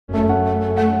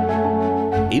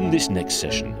In this next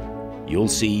session, you'll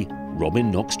see Robin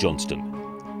Knox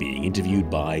Johnston being interviewed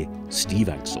by Steve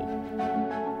Axel.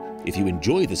 If you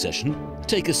enjoy the session,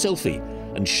 take a selfie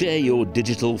and share your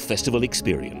digital festival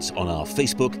experience on our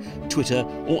Facebook, Twitter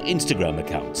or Instagram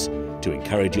accounts to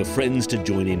encourage your friends to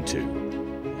join in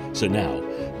too. So now,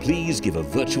 please give a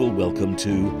virtual welcome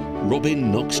to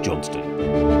Robin Knox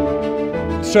Johnston.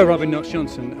 So Robin Knox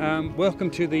Johnston,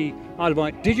 welcome to the Isle of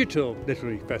Wight Digital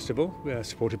Literary Festival,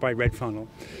 supported by Red Funnel.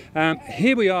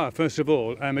 Here we are, first of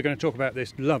all, and we're going to talk about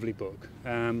this lovely book,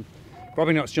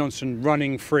 Robin Knox Johnston,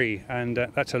 Running Free, and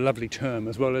that's a lovely term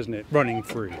as well, isn't it? Running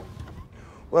free.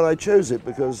 Well, I chose it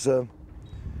because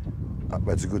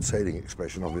it's a good sailing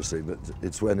expression, obviously, but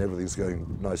it's when everything's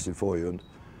going nicely for you. And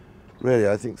really,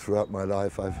 I think throughout my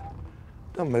life, I've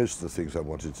done most of the things I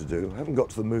wanted to do. I haven't got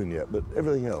to the moon yet, but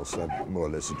everything else I've more or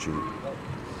less achieved.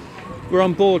 We're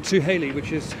on board Sue Haley,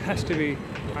 which has to be,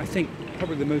 I think,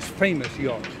 probably the most famous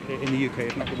yacht in the UK,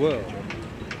 if not the world.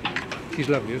 She's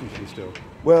lovely, isn't she, still?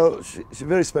 Well, she's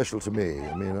very special to me.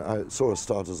 I mean, I saw her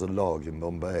start as a log in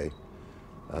Bombay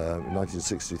in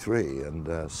 1963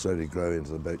 and slowly grow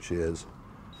into the boat she is.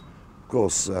 Of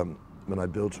course, when I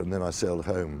built her, and then I sailed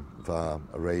home via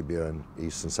Arabia and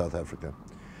East and South Africa.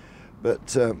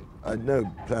 But I had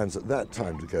no plans at that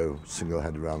time to go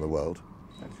single-handed around the world.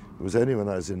 It was only when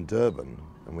I was in Durban,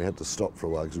 and we had to stop for a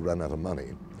while because we ran out of money,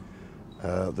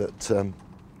 that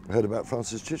I heard about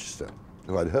Francis Chichester,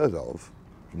 who I'd heard of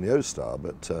from the O-Star,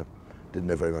 but didn't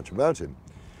know very much about him.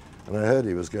 And I heard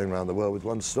he was going around the world with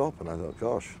one stop, and I thought,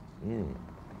 gosh,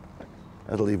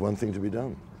 that'll leave one thing to be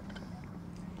done.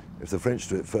 If the French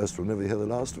do it first, we'll never hear the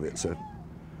last of it. So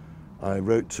I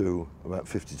wrote to about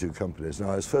 52 companies.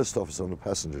 Now, I was first officer on a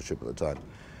passenger ship at the time,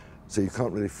 so you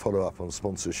can't really follow up on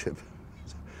sponsorship.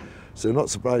 So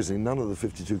not surprisingly, none of the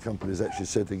 52 companies actually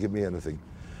said they'd give me anything.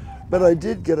 But I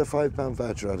did get a £5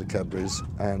 voucher out of Cadbury's,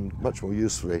 and much more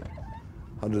usefully,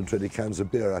 120 cans of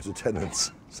beer out of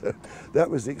Tennant's. So that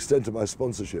was the extent of my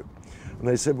sponsorship. And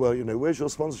they said, well, you know, where's your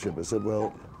sponsorship? I said,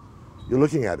 well, you're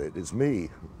looking at it, it's me.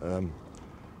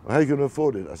 How are you going to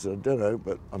afford it? I said, I don't know,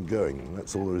 but I'm going, and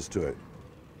that's all there is to it.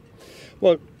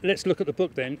 Well, let's look at the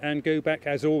book then and go back,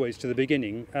 as always, to the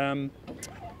beginning.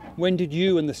 When did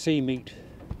you and the sea meet?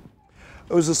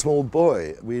 I was a small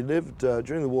boy. We lived,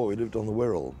 during the war, we lived on the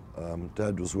Wirral.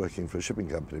 Dad was working for a shipping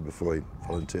company before he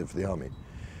volunteered for the army.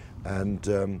 And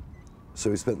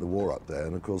so we spent the war up there,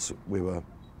 and of course we were a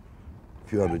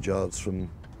few hundred yards from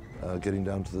getting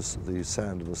down to the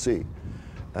sand and the sea.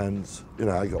 And, you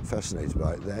know, I got fascinated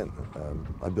by it then.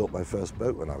 I built my first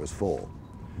boat when I was 4,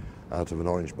 out of an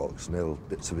orange box, nailed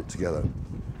bits of it together,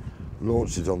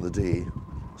 launched it on the Dee,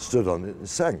 stood on it, and it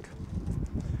sank.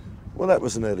 Well, that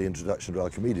was an early introduction to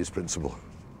Archimedes' principle,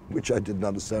 which I didn't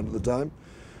understand at the time,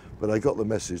 but I got the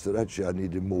message that actually I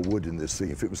needed more wood in this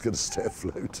thing if it was going to stay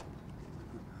afloat.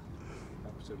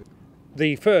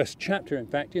 The first chapter, in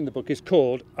fact, in the book is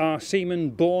called Are Seamen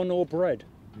Born or Bred?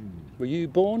 Were you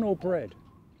born or bred?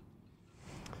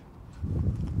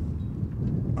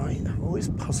 I always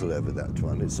puzzle over that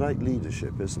one. It's like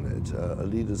leadership, isn't it? A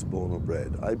leader's born or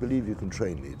bred. I believe you can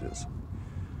train leaders.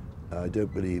 I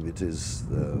don't believe it is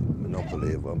the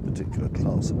monopoly of one particular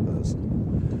class of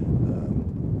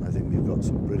person. I think we've got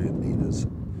some brilliant leaders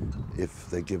if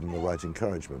they're given the right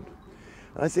encouragement.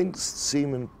 And I think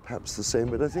seamen perhaps the same,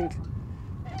 but I think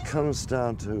it comes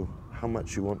down to how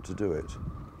much you want to do it.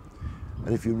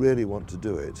 And if you really want to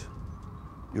do it,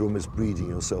 you're almost breeding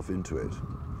yourself into it.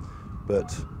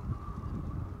 But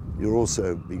you're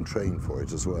also being trained for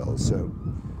it as well. So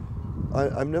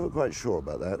I'm never quite sure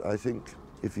about that. I think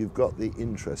if you've got the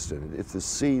interest in it, if the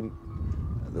sea,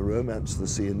 the romance of the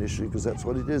sea initially, because that's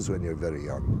what it is when you're very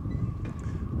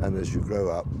young. And as you grow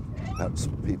up, perhaps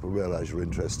people realize you're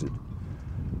interested.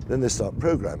 Then they start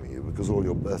programming you because all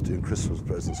your birthday and Christmas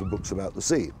presents are books about the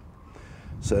sea.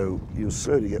 So you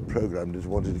slowly get programmed into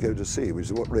wanting to go to sea, which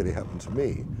is what really happened to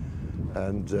me.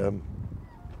 And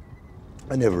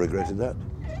I never regretted that.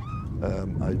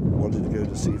 I wanted to go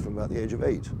to sea from about the age of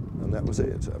 8, and that was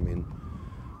it. I mean,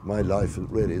 my life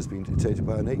really has been dictated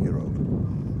by an 8-year-old.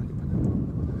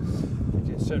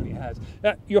 It certainly has.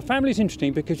 Your family's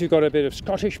interesting because you've got a bit of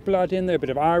Scottish blood in there, a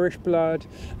bit of Irish blood,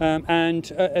 and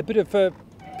a bit of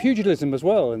pugilism as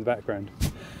well in the background.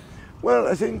 Well,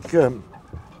 I think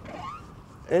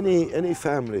any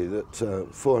family that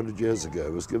 400 years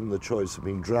ago was given the choice of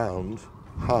being drowned,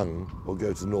 hung, or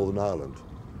go to Northern Ireland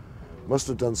must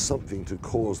have done something to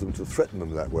cause them to threaten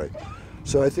them that way.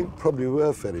 So I think probably we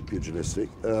were fairly pugilistic.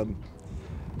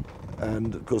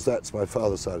 And of course that's my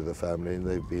father's side of the family, and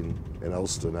they've been in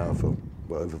Ulster now for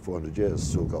well over 400 years,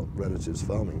 still got relatives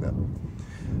farming there.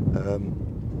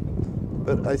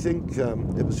 But I think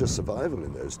it was just survival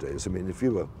in those days. I mean, if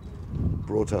you were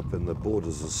brought up in the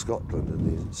borders of Scotland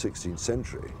in the 16th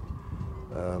century,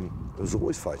 there was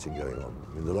always fighting going on.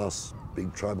 I mean, the last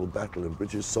big tribal battle in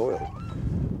British soil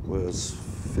was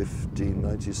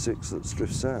 1596 at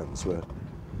Striff Sands, where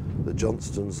the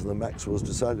Johnstons and the Maxwells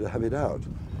decided to have it out.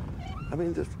 I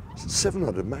mean, there's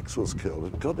 700 Maxwells killed,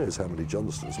 and God knows how many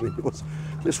Johnstons. I mean,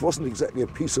 this wasn't exactly a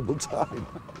peaceable time.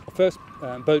 The first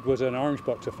boat was an orange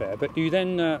box affair, but you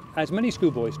then, as many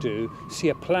schoolboys do, see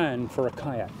a plan for a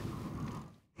kayak.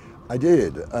 I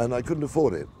did, and I couldn't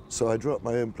afford it, so I dropped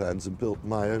my own plans and built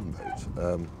my own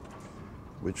boat,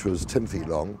 which was 10 feet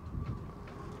long.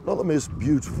 Not the most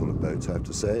beautiful of boats, I have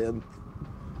to say, and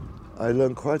I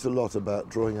learned quite a lot about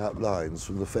drawing out lines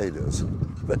from the failures,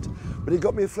 but it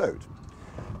got me afloat.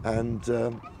 And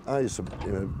I used to,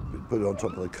 put it on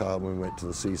top of the car when we went to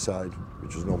the seaside,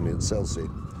 which was normally at Selsey.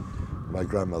 My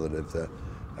grandmother lived there,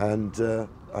 and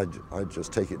I'd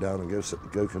just take it down and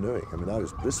go canoeing. I mean, I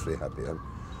was blissfully happy.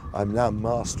 I'm now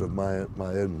master of my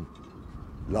own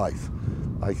life.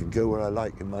 I can go where I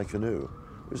like in my canoe.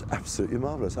 It was absolutely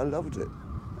marvellous. I loved it.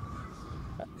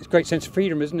 It's a great sense of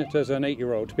freedom, isn't it, as an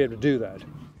 8-year-old, to be able to do that?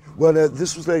 Well,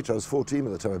 this was later. I was 14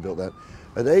 at the time I built that.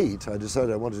 At 8, I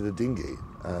decided I wanted a dinghy,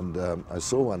 and I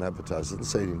saw one advertised, a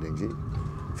sailing dinghy,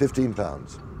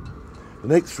 £15. The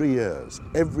next 3 years,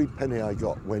 every penny I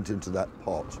got went into that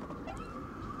pot.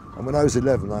 And when I was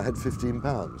 11, I had £15.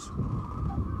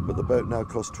 But the boat now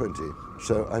costs 20,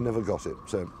 so I never got it.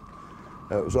 So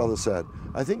it was rather sad.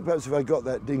 I think perhaps if I got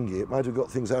that dinghy, it might have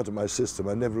got things out of my system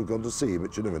I'd never have gone to sea,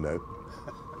 but you never know.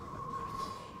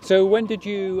 So when did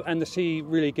you and the sea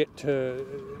really get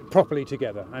properly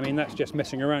together? I mean, that's just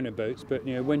messing around in boats, but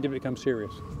when did it become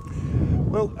serious?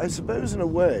 Well, I suppose in a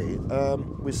way,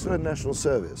 we still had national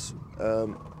service.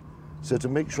 So to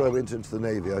make sure I went into the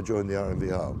Navy, I joined the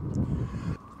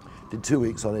RMVR. Did 2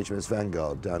 weeks on HMS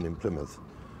Vanguard down in Plymouth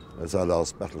as our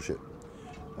last battleship.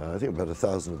 I think about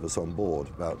 1,000 of us on board,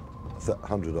 about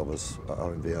 100 of us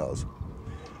RMVRs.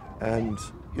 And,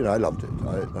 I loved it.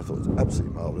 I thought it was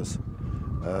absolutely marvellous.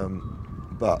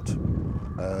 But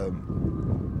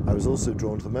I was also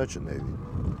drawn to the Merchant Navy,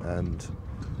 and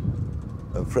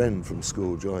a friend from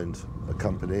school joined a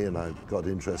company and I got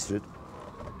interested,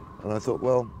 and I thought,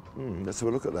 well, let's have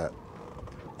a look at that.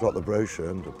 Got the brochure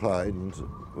and applied and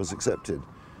was accepted.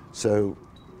 So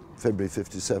February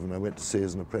 '57 I went to sea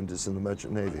as an apprentice in the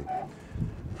Merchant Navy.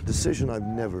 A decision I've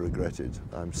never regretted.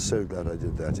 I'm so glad I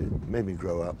did that. It made me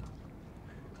grow up.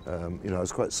 I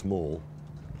was quite small,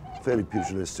 fairly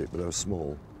pugilistic, but I was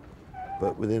small.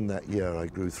 But within that year I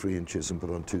grew 3 inches and put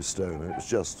on 2 stone, and it was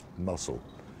just muscle.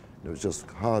 It was just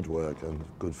hard work and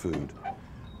good food.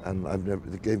 And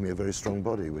it gave me a very strong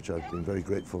body, which I've been very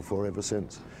grateful for ever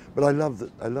since. But I loved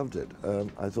it.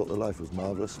 I thought the life was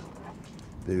marvellous.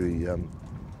 The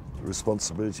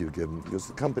responsibility you're given, because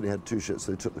the company had 2 ships,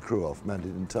 they took the crew off, manned it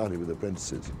entirely with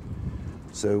apprentices.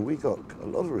 So we got a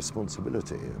lot of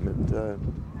responsibility, and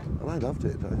I loved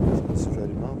it. It was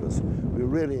really marvellous. We were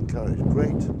really encouraged.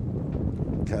 Great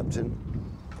captain,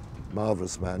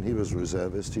 marvellous man. He was a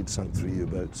reservist. He'd sunk 3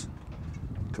 U-boats.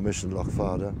 Commissioned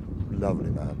Lochfarder, lovely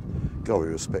man. God, we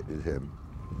respected him.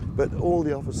 But all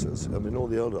the officers, all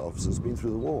the older officers, had been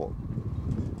through the war.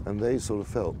 And they sort of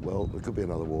felt, well, there could be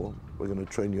another war. We're going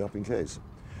to train you up in case.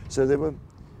 So they were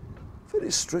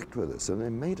fairly strict with us, and they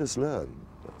made us learn.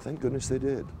 But thank goodness they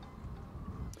did.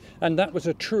 And that was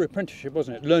a true apprenticeship,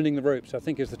 wasn't it? Learning the ropes, I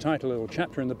think, is the title or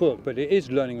chapter in the book, but it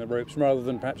is learning the ropes rather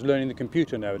than perhaps learning the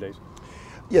computer nowadays.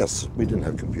 Yes, we didn't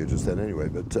have computers then anyway,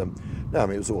 but no,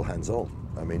 it was all hands-on.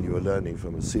 You were learning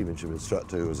from a seamanship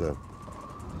instructor who was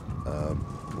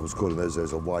what was called in those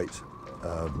days a white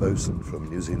bosun from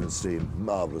New Zealand Steam,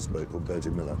 marvellous bloke called Bertie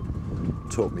Miller.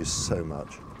 Taught me so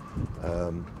much.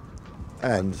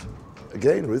 And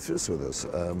again, ruthless with us.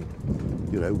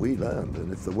 We learned,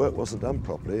 and if the work wasn't done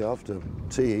properly, after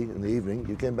tea in the evening,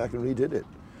 you came back and redid it.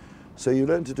 So you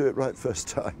learned to do it right first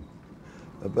time.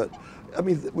 But,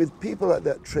 with people like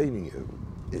that training you,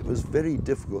 it was very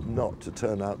difficult not to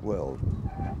turn out well.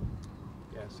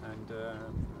 Yes, and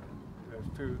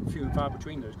few and far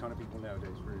between those kind of people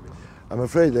nowadays, really. I'm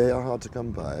afraid they are hard to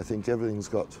come by. I think everything's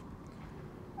got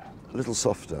a little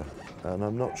softer, and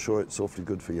I'm not sure it's awfully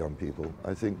good for young people.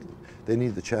 I think they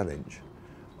need the challenge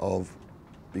of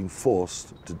being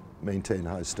forced to maintain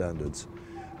high standards,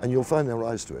 and you'll find they'll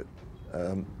rise to it.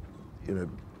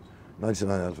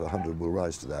 99 out of 100 will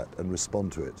rise to that and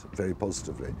respond to it very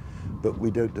positively, but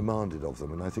we don't demand it of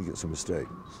them, and I think it's a mistake.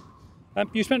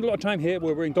 You spent a lot of time here.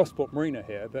 Well, we're in Gosport Marina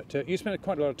here, but you spent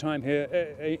quite a lot of time here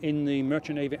in the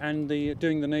Merchant Navy and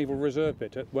doing the Naval Reserve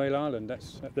bit at Whale Island.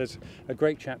 There's a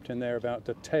great chapter in there about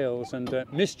the tales and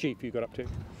mischief you got up to.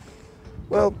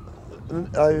 Well,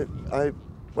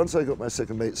 once I got my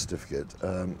second mate certificate,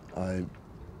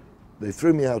 they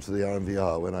threw me out of the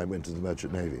RMVR when I went to the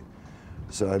Merchant Navy.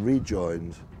 So I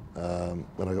rejoined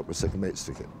when I got my second mate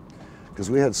certificate, because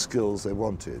we had skills they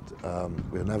wanted.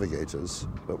 We were navigators,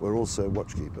 but we're also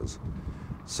watchkeepers.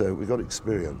 So we got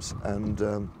experience, and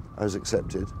I was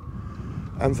accepted.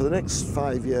 And for the next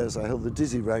 5 years, I held the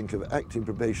dizzy rank of acting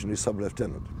probationary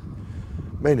sub-lieutenant,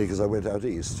 mainly because I went out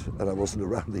east and I wasn't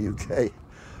around the UK,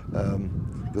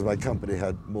 because my company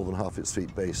had more than half its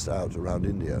fleet based out around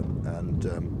India.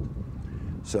 And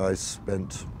so I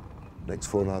spent the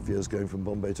next 4.5 years going from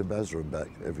Bombay to Basra and back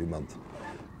every month,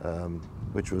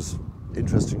 which was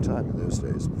interesting time in those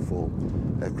days, before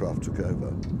aircraft took over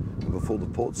and before the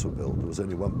ports were built. There was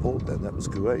only one port then, that was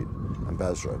Kuwait and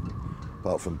Basra,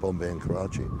 apart from Bombay and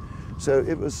Karachi. So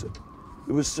it was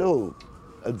still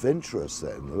adventurous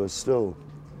then. There was still,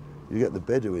 you get the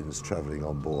Bedouins travelling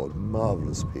on board,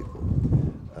 marvellous people,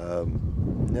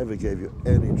 never gave you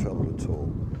any trouble at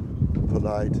all.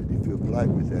 Polite, if you were polite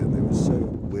with them, they were so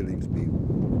willing to be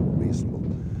reasonable.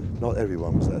 Not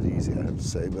everyone was that easy, I have to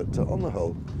say, but on the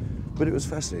whole, but it was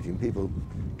fascinating, people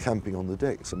camping on the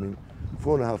decks. I mean,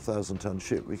 4,500 ton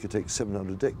ship, we could take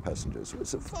 700 deck passengers.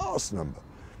 It's a vast number.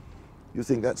 You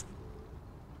think that's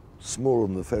smaller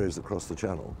than the ferries that cross the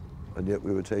channel, and yet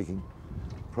we were taking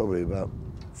probably about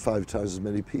 5 times as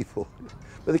many people.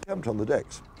 But they camped on the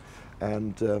decks,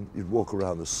 and you'd walk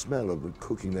around, the smell of them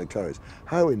cooking their curries.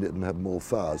 How we didn't have more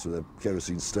fires with their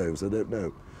kerosene stoves, I don't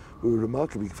know. We were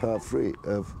remarkably fire-free.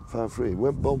 We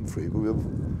weren't bomb-free, but we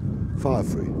were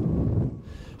fire-free.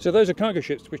 So those are cargo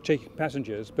ships which take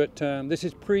passengers, but this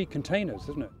is pre-containers,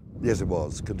 isn't it? Yes, it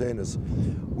was. Containers.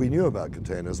 We knew about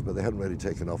containers, but they hadn't really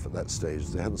taken off at that stage.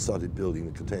 They hadn't started building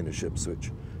the container ships,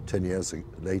 which 10 years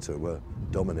later were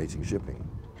dominating shipping.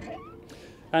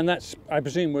 And that's, I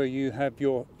presume, where you have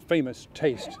your famous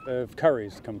taste of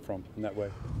curries come from in that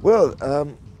way. Well,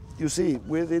 you see,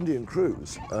 with Indian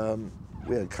crews,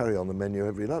 we had curry on the menu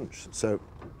every lunch. So,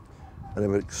 and they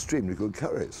were extremely good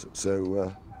curries.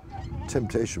 So,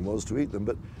 temptation was to eat them.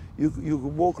 But you could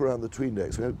walk around the tween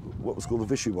decks. We had what was called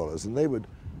the Vishiwallahs, and they would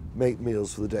make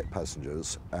meals for the deck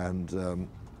passengers, and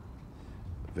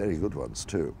very good ones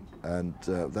too. And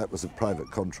that was a private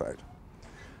contract.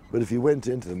 But if you went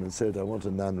into them and said, I want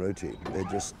a naan roti, they'd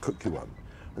just cook you one.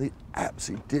 And the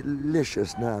absolutely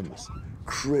delicious naans,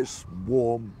 crisp,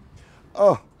 warm.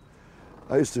 Oh,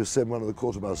 I used to send one of the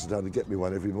quartermasters down to get me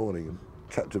one every morning, and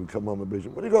Captain would come on the bridge.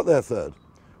 What have you got there, third?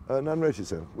 Naan roti,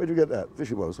 sir. Where'd you get that?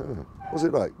 Vishiwallahs. Oh, what's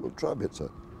it like? Well, try a bit, sir.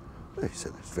 He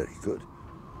said, that's very good.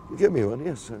 You get me one?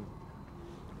 Yes, sir.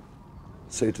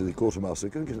 Say to the quartermaster,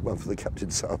 go and get one for the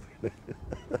captain's son.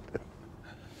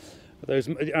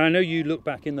 I know you look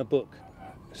back in the book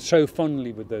so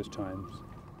fondly with those times.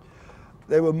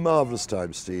 They were marvellous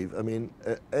times, Steve. I mean,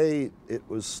 it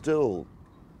was still,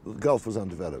 the Gulf was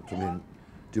undeveloped. I mean,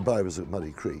 Dubai was at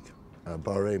Muddy Creek.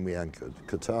 Bahrain we anchored.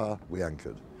 Qatar we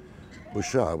anchored.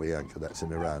 Bushehr we anchored, that's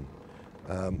in Iran.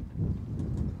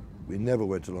 We never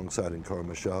went alongside in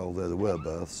Khorramshahr, although there were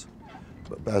berths.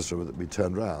 But Basra, we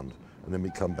turned round, and then we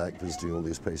come back visiting all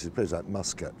these places like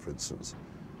Muscat, for instance.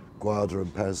 Gwadar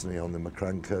and Pasni on the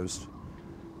Makran coast,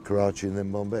 Karachi and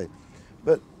then Bombay.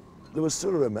 But there was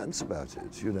still a romance about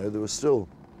it, you know, there was still,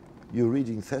 you were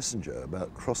reading Thesiger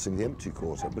about crossing the empty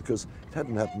quarter because it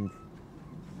hadn't happened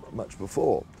much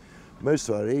before. Most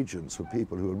of our agents were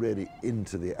people who were really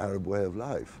into the Arab way of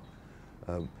life.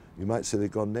 You might say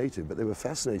they'd gone native, but they were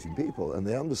fascinating people and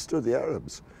they understood the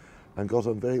Arabs and got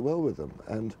on very well with them.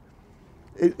 And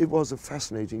it was a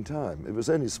fascinating time. It was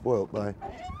only spoilt by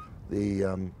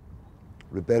the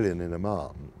rebellion in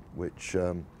Oman, which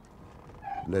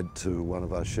led to one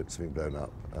of our ships being blown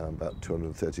up, about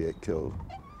 238 killed.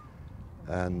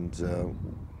 And that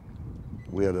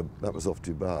was off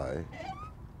Dubai,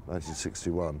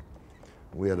 1961.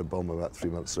 We had a bomb about 3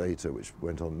 months later, which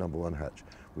went on #1 hatch.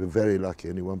 We were very lucky,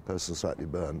 only one person slightly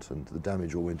burnt, and the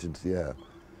damage all went into the air.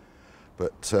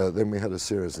 But then we had a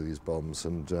series of these bombs,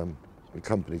 and the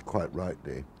company, quite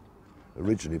rightly,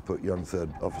 originally put young third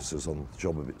officers on the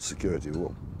job of its security.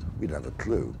 Well, we didn't have a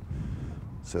clue.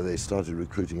 So they started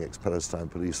recruiting ex-Palestine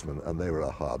policemen, and they were a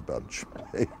hard bunch.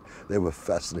 They were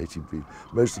fascinating people.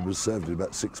 Most of them served in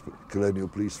about 6 colonial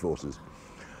police forces.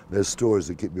 There's stories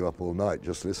that keep you up all night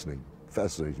just listening.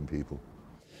 Fascinating people.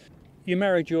 You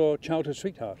married your childhood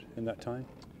sweetheart in that time?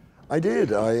 I did.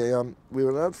 We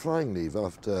were allowed flying leave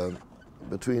after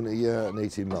between a year and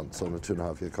 18 months on a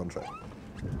 2.5-year contract.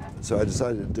 So I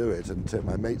decided to do it and take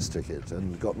my mate's ticket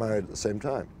and got married at the same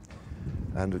time.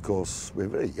 And of course, we were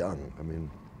very young. I mean,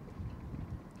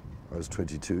 I was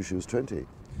 22, she was 20.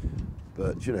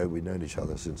 But, you know, we'd known each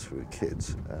other since we were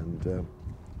kids.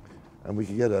 And we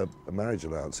could get a marriage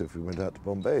allowance if we went out to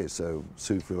Bombay. So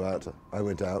Sue flew out, I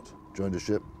went out, joined a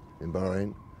ship in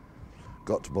Bahrain,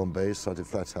 got to Bombay, started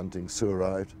flat hunting, Sue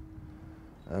arrived,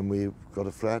 and we got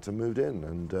a flat and moved in.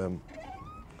 And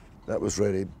that was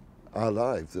really our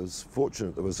life. It was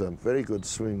fortunate there was a very good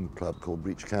swing club called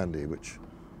Breach Candy, which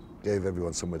gave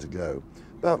everyone somewhere to go.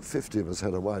 About 50 of us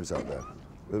had our wives out there.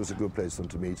 It was a good place for them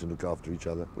to meet and look after each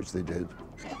other, which they did.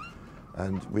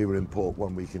 And we were in port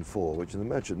 1 week in 4, which in the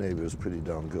merchant navy was pretty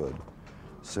darn good.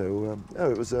 So,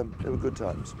 they were good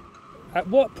times. At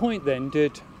what point then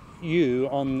did you,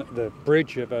 on the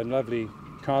bridge of a lovely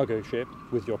cargo ship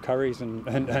with your curries and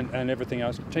everything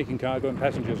else, taking cargo and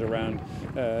passengers around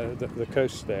the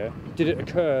coast there, did it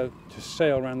occur to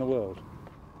sail around the world?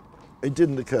 It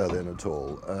didn't occur then at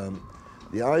all.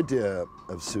 The idea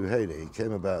of Suhaili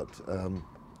came about,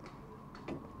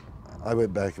 I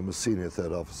went back and was senior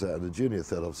third officer, and a junior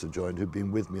third officer joined who'd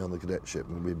been with me on the cadet ship,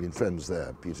 and we'd been friends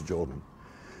there, Peter Jordan.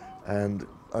 And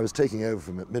I was taking over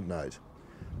from him at midnight,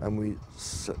 and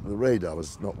the radar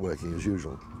was not working as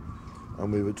usual.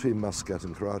 And we were between Muscat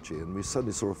and Karachi, and we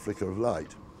suddenly saw a flicker of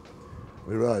light.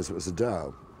 We realized it was a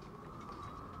dhow,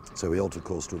 so we altered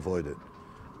course to avoid it.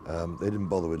 They didn't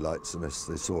bother with lights unless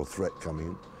they saw a threat coming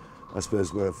in. I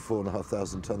suppose we're a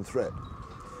 4,500 ton threat.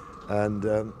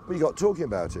 And we got talking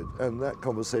about it, and that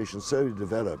conversation slowly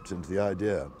developed into the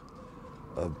idea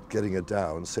of getting it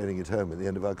down and sailing it home at the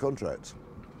end of our contract.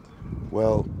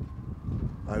 Well,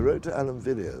 I wrote to Alan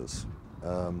Villiers,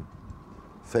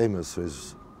 famous for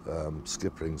his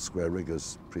skippering square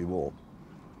riggers pre-war,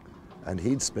 and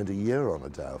he'd spent a year on a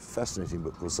dhow, fascinating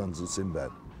book called Sons of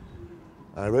Sinbad.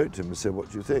 I wrote to him and said, what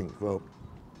do you think? Well,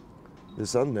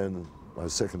 this unknown, I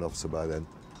was second officer by then,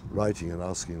 writing and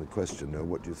asking the question,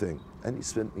 what do you think? And he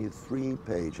sent me a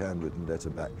 3-page handwritten letter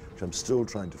back, which I'm still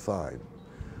trying to find,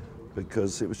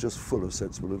 because it was just full of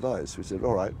sensible advice. We said,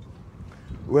 all right,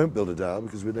 we won't build a dhow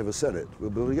because we'd never sell it, we'll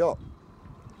build a yacht.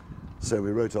 So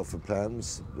we wrote off the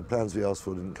plans. The plans we asked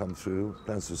for didn't come through.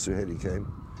 Plans for Suhaili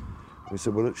came. We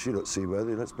said, well, she looks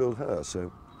seaworthy, let's build her.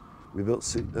 So we built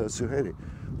Suhaili.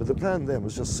 But the plan then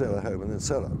was just sail her home and then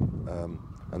sell her,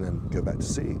 and then go back to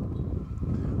sea.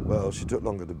 Well, she took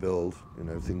longer to build. You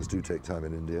know, things do take time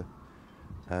in India.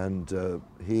 And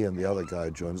he and the other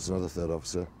guy joined us, another third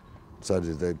officer,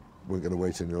 decided they weren't going to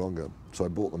wait any longer. So I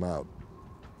bought them out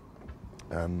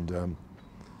and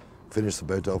finished the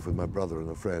boat off with my brother and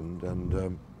a friend.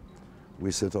 And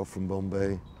we set off from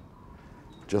Bombay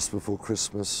just before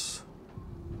Christmas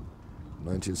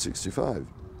 1965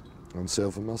 and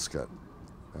sailed for Muscat.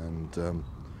 And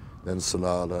then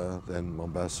Salalah, then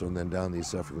Mombasa, and then down the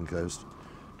East African coast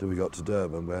till we got to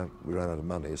Durban, where we ran out of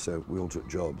money, so we all took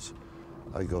jobs.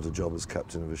 I got a job as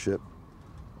captain of a ship.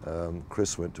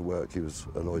 Chris went to work, he was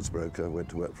a Lloyd's broker, went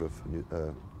to work for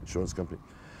an insurance company.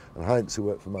 And Heinz, who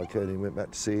worked for Marconi, went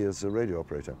back to sea as a radio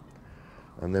operator.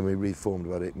 And then we reformed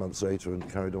about 8 months later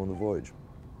and carried on the voyage.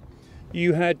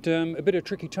 You had a bit of a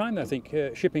tricky time, I think,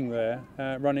 shipping there,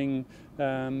 running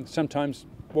sometimes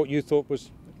what you thought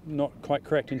was not quite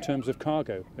correct in terms of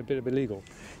cargo, a bit of illegal.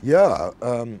 Yeah,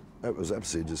 it was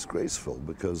absolutely disgraceful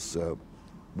because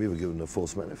we were given a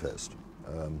false manifest.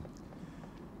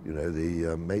 You know,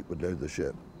 the mate would load the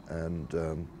ship and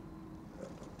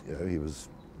you know, he was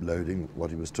loading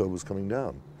what he was told was coming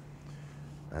down.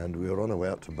 And we were on our way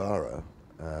out to Barra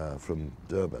from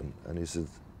Durban, and he said,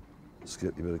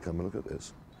 Skip, you better come and look at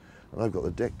this. And I've got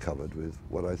the deck covered with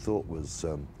what I thought was,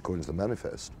 according to the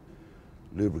manifest,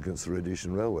 lubricants for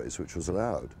Rhodesian Railways, which was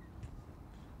allowed.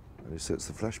 And he said, it's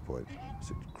the flash point. I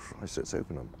said, Christ, let's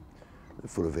open them. They're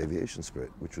full of aviation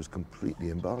spirit, which was completely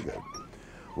embargoed.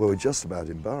 Well, we're just about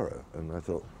in Barra, and I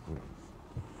thought, I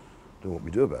don't know what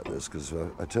we do about this, because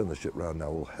I turn the ship round now,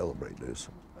 all hell break loose,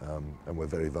 and we're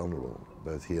very vulnerable.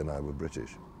 Both he and I were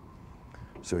British.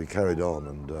 So we carried on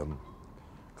and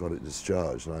got it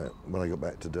discharged. And when I got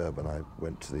back to Durban, I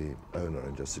went to the owner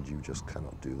and just said, you just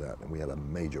cannot do that. And we had a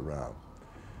major row.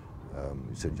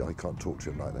 He said, I can't talk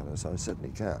to him like that. I said, I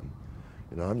certainly can.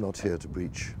 You know, I'm not here to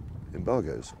breach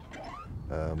embargoes.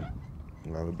 I'm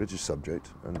a British subject,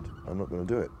 and I'm not going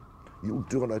to do it. You'll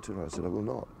do what I tell you. I said, I will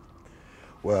not.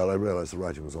 Well, I realised the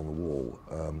writing was on the wall,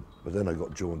 but then I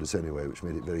got jaundice anyway, which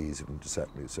made it very easy for him to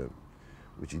sack me, so,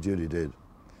 which he duly did.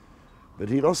 But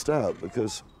he lost out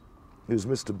because he was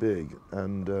Mr. Big,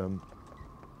 and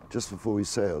just before we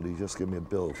sailed, he just gave me a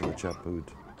bill for the chap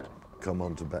who'd come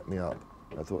on to back me up.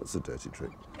 I thought it's a dirty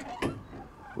trick.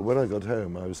 But when I got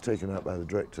home, I was taken out by the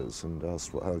directors and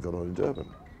asked how I got on in Durban.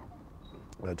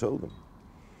 And I told them.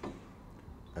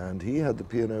 And he had the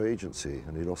P&O agency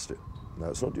and he lost it. Now,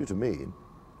 it's not due to me,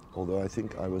 although I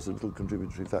think I was a little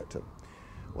contributory factor.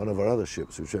 One of our other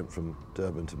ships, which went from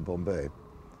Durban to Bombay,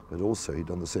 had also, he'd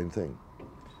done the same thing.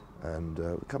 And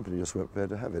the company just weren't prepared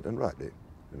to have it, and rightly,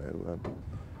 you know.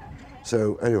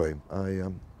 So anyway, I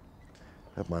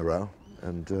had my row,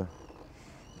 and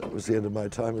that was the end of my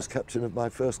time as captain of my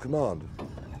first command.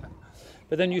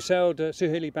 But then you sailed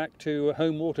Suhaili back to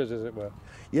home waters, as it were.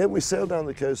 Yeah, we sailed down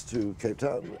the coast to Cape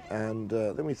Town, and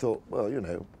then we thought, well, you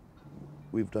know,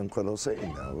 we've done quite a lot of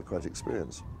sailing now, we're quite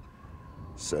experienced.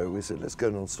 So we said, let's go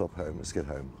non-stop home, let's get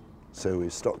home. So we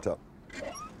stocked up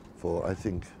for, I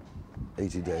think,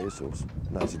 80 days or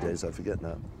 90 days, I forget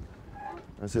now.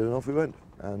 I said, and off we went.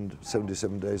 And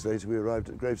 77 days later, we arrived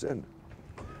at Gravesend.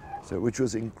 So, which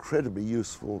was incredibly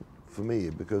useful for me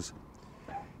because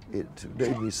it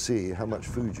made me see how much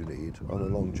food you need on a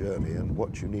long journey and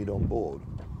what you need on board.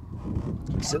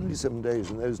 77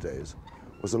 days in those days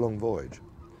was a long voyage.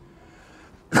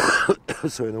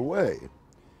 So in a way,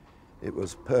 it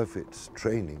was perfect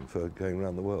training for going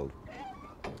around the world.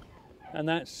 And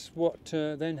that's what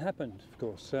then happened, of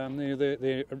course.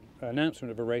 The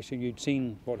announcement of a race, you'd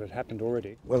seen what had happened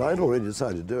already. Well, I'd already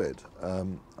decided to do it.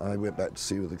 I went back to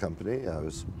sea with the company. I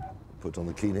was put on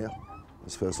the Kenya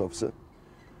as first officer.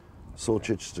 Saw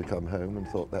Chichester come home and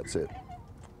thought, that's it.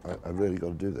 I've really got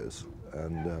to do this.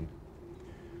 And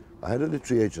I had a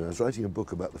literary agent. I was writing a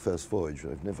book about the first voyage.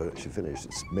 I've never actually finished.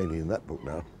 It's mainly in that book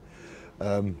now.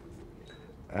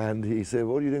 And he said,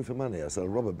 what are you doing for money? I said, I'll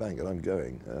rob a bank and I'm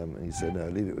going. And he said, no,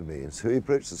 leave it with me. And so he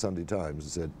approached the Sunday Times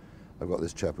and said, I've got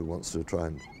this chap who wants to try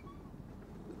and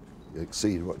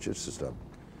exceed what Chichester's done.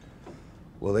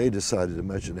 Well, they decided a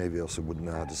merchant navy officer wouldn't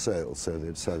know how to sail, so they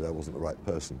decided I wasn't the right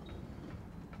person.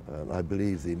 And I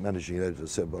believe the managing editor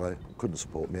said, well, I couldn't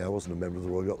support me. I wasn't a member of the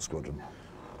Royal Yacht Squadron.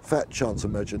 Fat chance a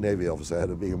merchant navy officer had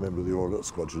of being a member of the Royal Yacht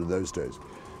Squadron in those days.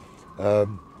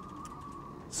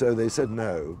 So they said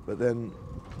no, but then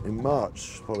in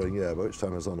March following year, by which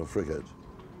time I was on a frigate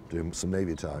doing some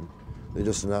Navy time, they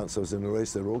just announced I was in a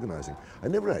race they were organising. I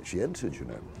never actually entered, you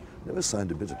know. Never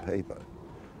signed a bit of paper.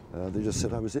 They just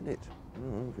said I was in it.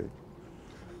 Oh, okay.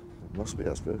 It must be,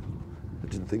 I suppose. I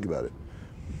didn't think about it.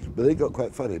 But they got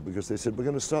quite funny because they said, we're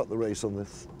going to start the race on the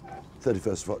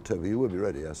 31st of October. You will be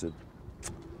ready. I said,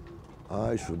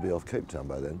 I should be off Cape Town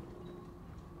by then.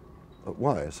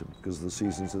 Why? I said, because of the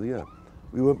seasons of the year.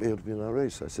 We won't be able to be in our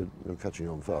race. I said, we're catching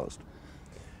on fast.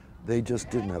 They just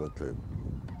didn't have a clue.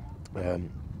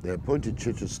 They appointed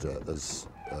Chichester as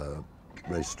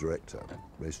race director,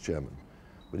 race chairman,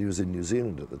 but he was in New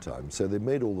Zealand at the time, so they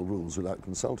made all the rules without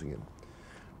consulting him.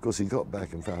 Of course, he got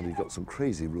back and found he got some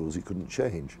crazy rules he couldn't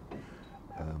change.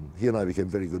 He and I became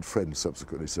very good friends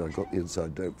subsequently, so I got the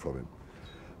inside dope from him.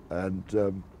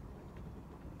 And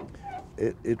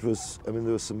it was, I mean,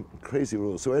 there were some crazy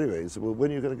rules. So anyway, he said, well,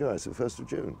 when are you going to go? I said, 1st of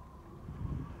June.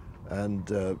 And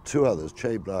two others,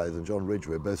 Che Blythe and John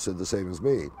Ridgway, both said the same as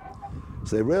me.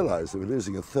 So they realised they were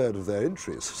losing a third of their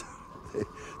entries.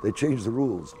 They changed the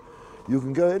rules. You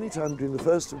can go any time between the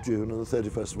 1st of June and the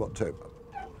 31st of October.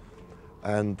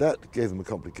 And that gave them a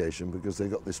complication because they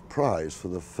got this prize for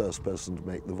the first person to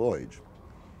make the voyage.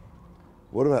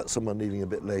 What about someone leaving a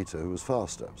bit later who was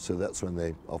faster? So that's when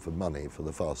they offered money for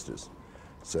the fastest.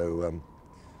 So,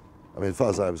 I mean, as far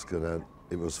as I was concerned,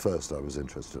 it was first I was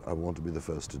interested. I want to be the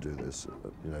first to do this.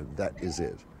 You know, that is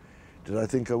it. Did I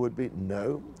think I would be?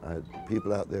 No. I had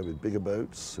people out there with bigger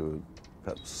boats who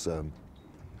perhaps,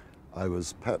 I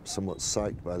was perhaps somewhat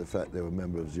psyched by the fact they were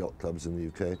members of yacht clubs in the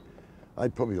UK.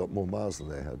 I'd probably got more miles than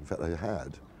they had. In fact, I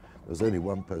had. There was only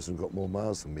one person who got more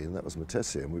miles than me, and that was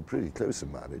Matessi, and we were pretty close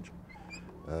in mileage.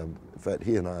 In fact,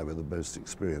 he and I were the most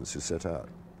experienced who set out.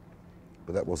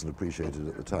 But that wasn't appreciated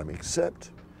at the time,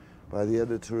 except by the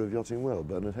editor of Yachting World,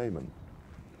 Bernard Hayman,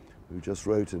 who just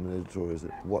wrote in an editorial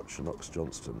that watch Knox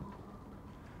Johnston.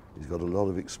 He's got a lot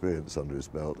of experience under his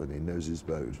belt and he knows his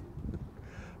boat.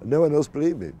 And no one else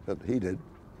believed me, but he did.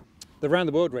 The Round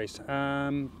the World race,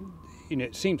 you know,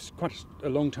 it seems quite a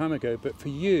long time ago, but for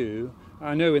you,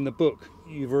 I know in the book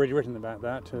you've already written about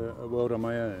that, A World on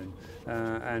My Own,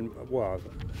 and, well,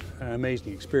 an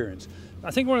amazing experience.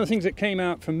 I think one of the things that came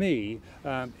out for me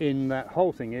in that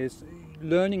whole thing is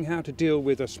learning how to deal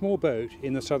with a small boat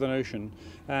in the Southern Ocean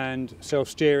and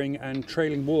self-steering and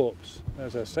trailing warps.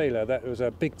 As a sailor, that was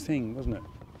a big thing, wasn't it?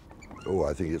 Oh,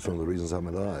 I think it's one of the reasons I'm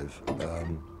alive.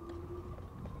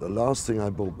 The last thing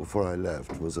I bought before I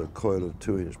left was a coil of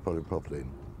 2-inch polypropylene.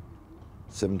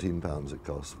 £17 it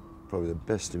cost, probably the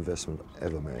best investment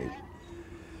ever made.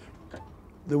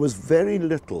 There was very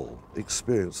little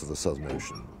experience of the Southern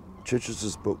Ocean.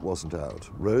 Chichester's book wasn't out.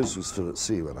 Rose was still at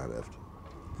sea when I left.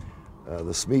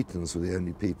 The Smeatons were the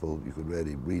only people you could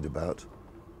really read about.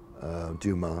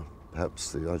 Dumas,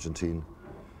 perhaps the Argentine.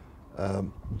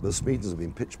 The Smeatons had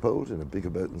been pitch-poled in a bigger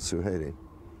boat than Suhaili.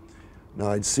 Now,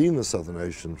 I'd seen the Southern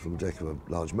Ocean from the deck of a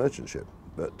large merchant ship,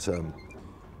 but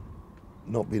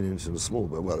not been into a small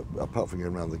boat. Well, apart from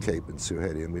going around the Cape in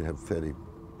Suhaili, and we had fairly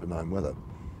benign weather.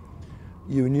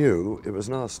 You knew it was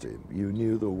nasty. You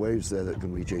knew there were waves there that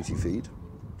can reach 80 feet,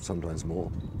 sometimes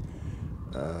more.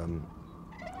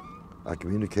 Our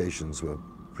communications were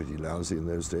pretty lousy in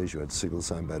those days. You had single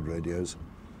sideband radios,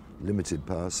 limited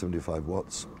power, 75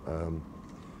 watts. A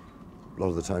lot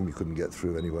of the time you couldn't get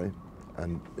through anyway.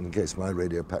 And in case my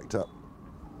radio packed up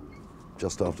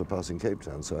just after passing Cape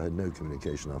Town, so I had no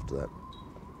communication after that.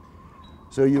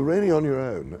 So you're really on your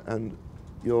own, and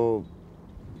you're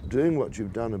doing what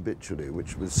you've done habitually,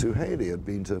 which with Suhaili had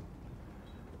been to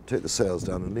take the sails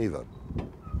down and leave her.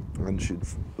 And she'd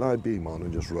fly beam on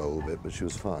and just roll a bit, but she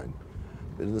was fine.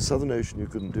 But in the Southern Ocean, you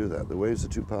couldn't do that. The waves are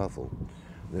too powerful.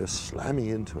 They were slamming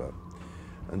into her.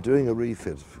 And doing a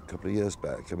refit a couple of years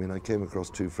back, I mean, I came across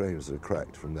 2 frames that had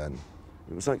cracked from then.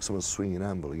 It was like someone swinging an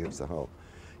anvil against the hull.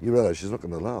 You realise she's not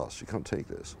going to last. She can't take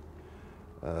this.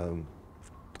 And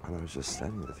I was just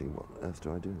standing there thinking, what on earth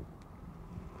do I do?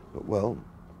 But well,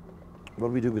 what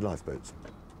do we do with lifeboats?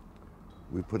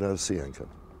 We put out a sea anchor.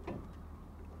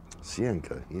 Sea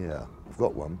anchor, yeah, I've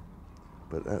got one,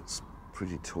 but that's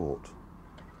pretty taut.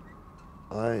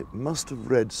 I must have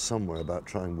read somewhere about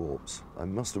trying warps. I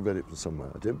must have read it from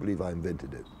somewhere. I don't believe I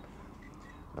invented it.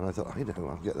 And I thought, I know,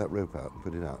 I'll get that rope out and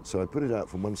put it out. So I put it out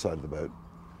from one side of the boat,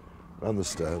 around the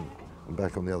stern, and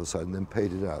back on the other side, and then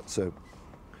paid it out. So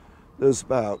there's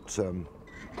about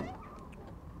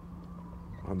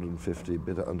 150, a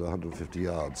bit under 150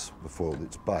 yards before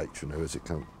it bites, you know, as it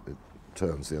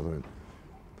turns the other end.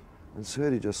 And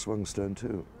Suhaili just swung stern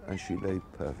to, and she lay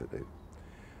perfectly.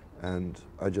 And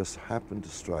I just happened to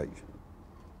strike,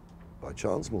 by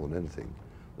chance more than anything,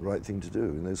 the right thing to do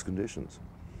in those conditions.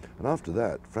 And after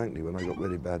that, frankly, when I got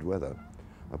really bad weather,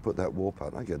 I put that warp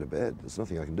out and I go to bed. There's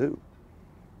nothing I can do.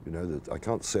 You know, that I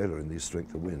can't sail her in these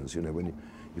strength of winds. You know, when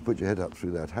you put your head up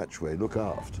through that hatchway, look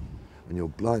aft, and you're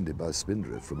blinded by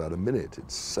spindrift for about a minute.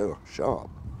 It's so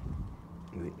sharp.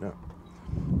 You think, no,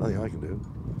 nothing I can do.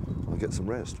 I'll get some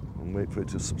rest and wait for it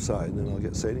to subside, and then I'll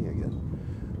get sailing again.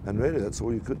 And really, that's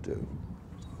all you could do.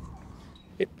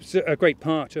 It's a great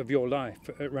part of your life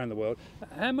around the world.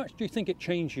 How much do you think it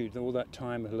changed you all that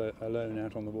time alone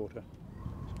out on the water?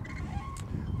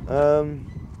 I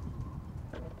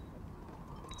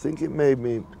think it made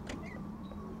me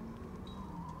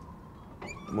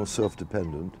more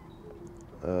self-dependent.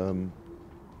 And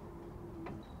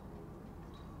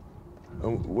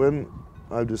when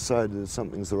I've decided that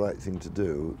something's the right thing to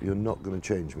do, you're not going to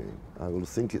change me. I will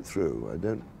think it through. I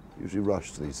don't usually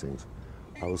rush to these things.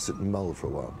 I will sit and mull for a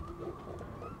while.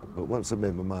 But once I've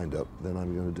made my mind up, then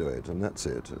I'm going to do it, and that's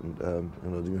it. And I'm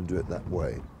going to do it that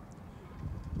way,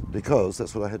 because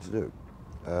that's what I had to do.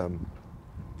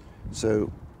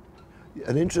 So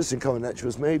an interesting comment actually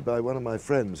was made by one of my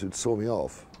friends who'd saw me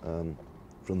off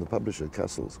from the publisher,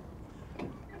 Castles.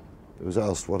 He was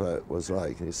asked what I was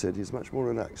like, and he said he's much more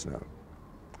relaxed now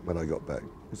when I got back.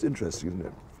 It's interesting, isn't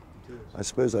it? I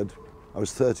suppose I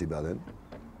was 30 by then.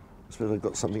 I suppose I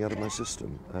got something out of my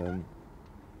system.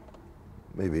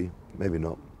 Maybe, maybe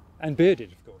not. And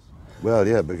bearded, of course. Well,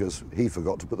 yeah, because he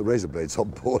forgot to put the razor blades on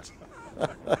board.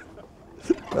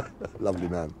 Lovely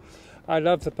man. I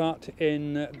love the part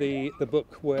in the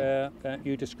book where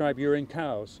you describe you're in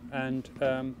Cowes and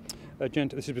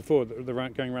this is before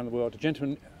going around the world.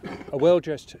 A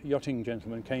well-dressed yachting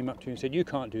gentleman came up to you and said, "You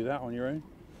can't do that on your own."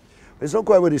 It's not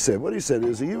quite what he said. What he said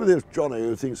is, "Are you this Johnny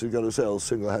who thinks he's going to sail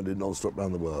single-handed non-stop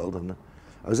around the world?" And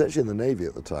I was actually in the Navy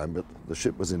at the time, but the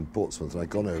ship was in Portsmouth, and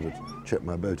I'd gone over to check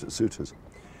my boat at Suitors.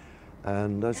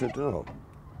 And I said, "Oh."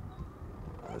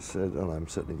 I said, "Oh, I'm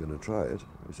certainly going to try it."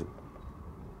 He said,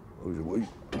 "Well,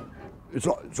 it's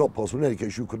not possible. In any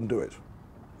case, you couldn't do it."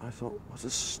 I thought, what a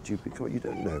stupid comment. You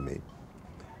don't know me.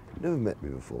 You've never met me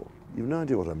before. You've no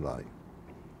idea what I'm like.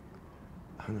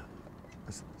 And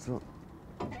I thought,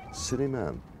 silly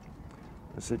man.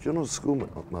 I said, "You're not a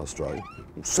schoolmaster, are you?"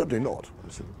 "Certainly not." I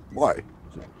said, "Why?" I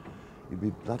said, "You'd be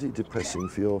bloody depressing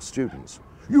for your students."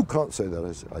 "You can't say that."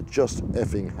 I said, "I just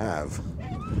effing have."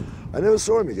 I never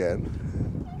saw him again.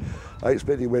 I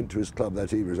expect he went to his club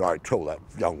that evening. He said, "I told that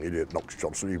young idiot Knox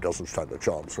Johnston he doesn't stand a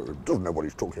chance. He doesn't know what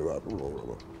he's talking about."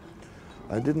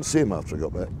 I didn't see him after I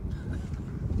got back.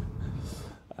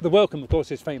 The welcome, of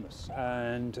course, is famous,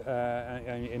 and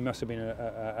it must have been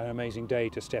an amazing day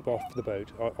to step off the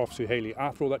boat, off Suhaili,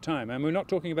 after all that time. And we're not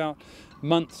talking about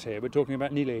months here, we're talking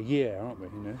about nearly a year, aren't we?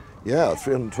 You know? Yeah,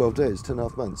 312 days,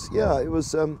 2.5 months. Yeah, it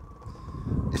was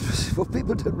what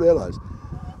people don't realise.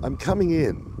 I'm coming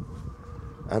in,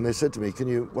 and they said to me,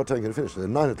 what time can you finish? They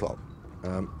said, 9 o'clock. Do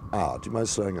you mind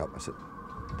slowing up? I said,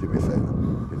 do me a favour.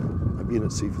 You know, I've been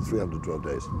at sea for 312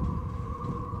 days.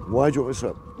 Why do you want me to slow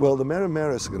up? Well, the Mayor and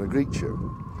Mayoress are going to greet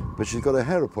you, but she's got a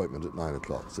hair appointment at 9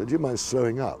 o'clock. So do you mind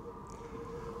slowing up?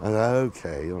 And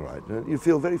okay, all right. You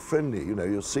feel very friendly, you know,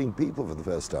 you're seeing people for the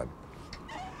first time.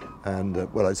 And,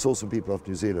 well, I saw some people off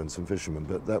New Zealand, some fishermen,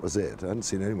 but that was it. I hadn't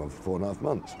seen anyone for 4.5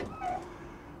 months.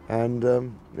 And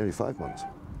nearly 5 months.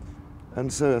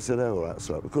 And so I said, oh, that's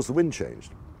right. Of course, the wind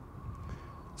changed.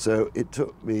 So it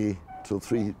took me till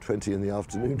 3:20 in the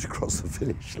afternoon to cross the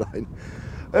finish line,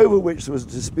 over which there was a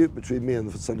dispute between me and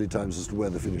the Sunday Times as to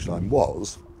where the finish line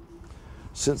was.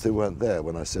 Since they weren't there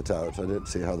when I set out, I didn't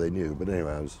see how they knew. But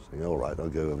anyway, I was thinking, all right, I'll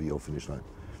go over your finish line.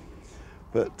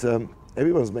 But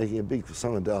everyone's making a big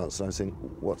song and dance, and I was saying,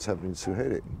 what's happening to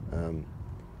Suhaili?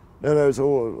 No, it's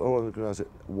all I said,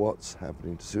 what's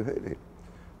happening to Suhaili?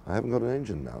 I haven't got an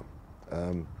engine now.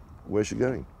 Where's she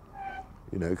going?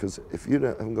 You know, because if you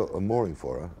haven't got a mooring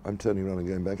for her, I'm turning around and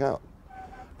going back out.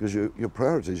 Because your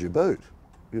priority is your boat.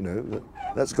 You know,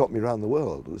 that's got me around the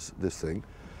world, this thing.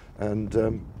 And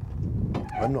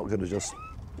I'm not going to just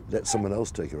let someone else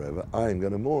take her over. I'm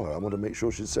going to moor her. I want to make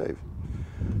sure she's safe.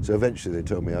 So eventually they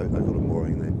told me I got a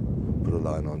mooring, they put a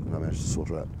line on, and I managed to sort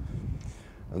her out.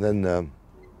 And then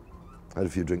I had a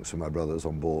few drinks with my brothers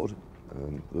on board.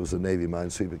 There was a Navy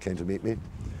minesweeper came to meet me,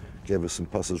 gave us some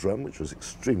Pusser's rum, which was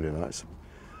extremely nice,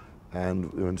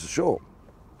 and we went ashore.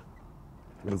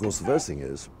 And of course the first thing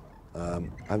is, I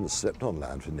haven't slept on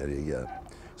land for nearly a year,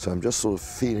 so I'm just sort of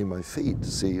feeling my feet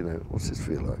to see, you know, what's this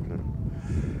feel like, you know?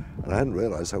 And I hadn't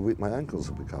realised how weak my ankles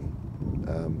had become.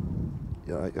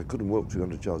 You know, I couldn't walk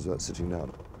 200 yards without sitting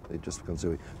down. They'd just become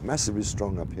so weak. Massively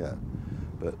strong up here,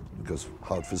 but because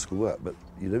hard physical work, but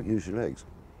you don't use your legs.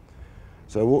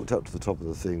 So I walked up to the top of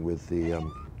the thing with the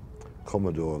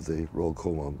Commodore of the Royal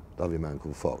Cornwall, a lovely man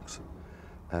called Fox,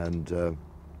 and then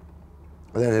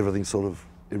everything sort of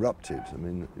erupted. I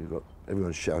mean, you've got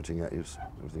everyone shouting at you,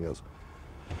 everything else.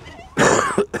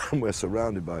 And we're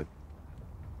surrounded by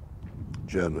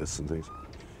journalists and things.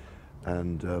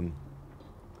 And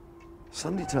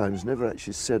Sunday Times never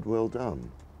actually said well done.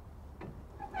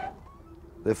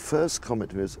 Their first comment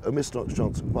to me is, oh, Miss Knox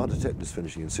Johnston, Commander Tetler's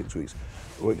finishing in 6 weeks.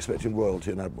 We're expecting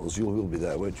royalty and admirals. You will be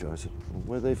there, won't you? I said, well,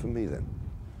 where are they for me then?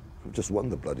 I've just won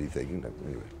the bloody thing. You know.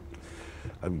 Anyway,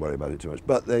 I didn't worry about it too much.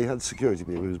 But they had security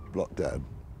people who was block dad,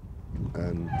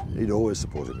 and he'd always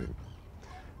supported me.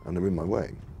 And they were in my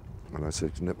way. And I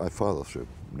said, can you let my father through?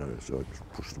 No, so I just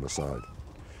pushed them aside.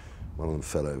 One of them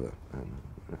fell over and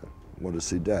wanted to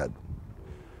see Dad.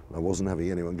 I wasn't having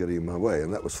anyone getting in my way,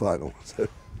 and that was final. So.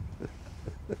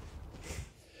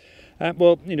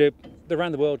 Well, you know,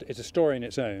 Around the World is a story in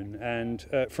its own, and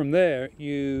from there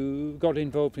you got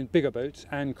involved in bigger boats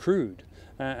and crewed.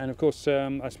 And of course,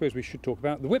 I suppose we should talk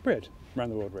about the Whitbread Around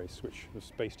the World race, which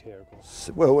was based here, of course.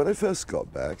 Well, when I first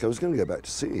got back, I was going to go back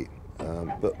to sea,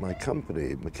 but my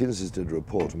company, McKinsey's did a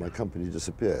report, and my company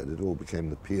disappeared. It all became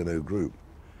the P&O Group.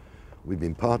 We'd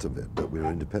been part of it, but we were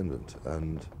independent,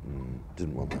 and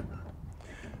didn't want that.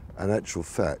 In actual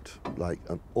fact, like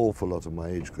an awful lot of my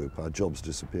age group, our jobs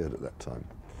disappeared at that time.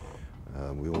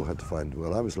 We all had to find,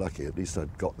 well, I was lucky, at least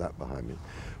I'd got that behind me.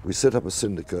 We set up a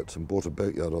syndicate and bought a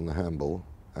boatyard on the Hamble,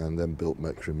 and then built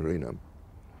Mercury Marina.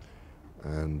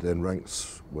 And then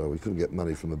Ranks, well, we couldn't get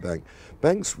money from the bank.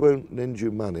 Banks won't lend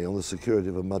you money on the security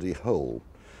of a muddy hole,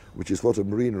 which is what a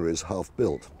marina is half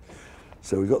built.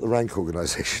 So we got the Rank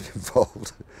organisation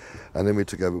involved, and then we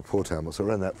took over Port Hamble, so I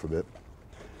ran that for a bit.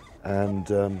 And,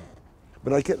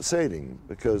 but I kept sailing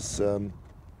because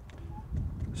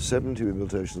 70 we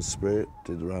built Ocean Spirit,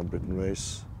 did the Round Britain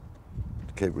race,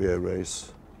 the Cape Rio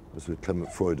race, was with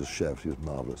Clement Freud as chef, he was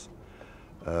marvellous.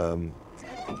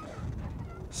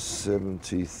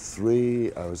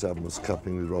 73, I was Admiral's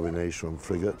Cupping with Robin Aisha on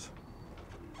frigate.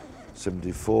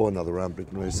 74, another Round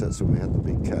Britain race, that's when we had the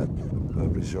big cat,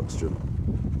 British Oxygen,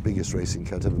 biggest racing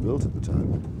cat ever built at the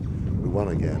time. We won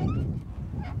again.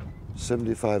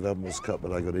 75 Admiral's Cup,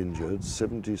 but I got injured.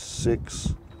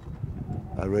 76,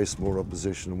 I raced more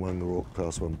opposition and won the Royal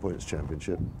Class 1 Points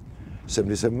Championship.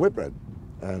 77 Whitbread,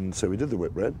 and so we did the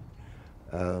Whitbread.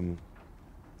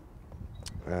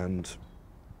 And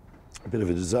a bit of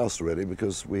a disaster really,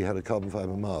 because we had a carbon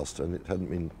fibre mast and it hadn't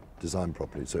been designed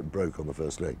properly, so it broke on the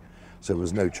first leg. So there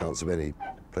was no chance of any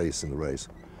place in the race.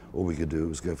 all we could do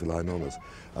was go for line honours.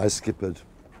 I skippered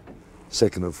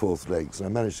second and fourth legs, and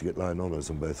I managed to get line honours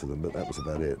on both of them, but that was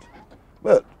about it.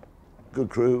 But good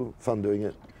crew, fun doing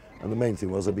it, and the main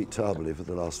thing was I beat Tarberley for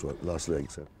the last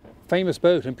leg. So. Famous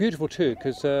boat, and beautiful too,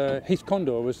 because Heath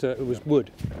Condor was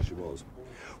wood. Yes, it was.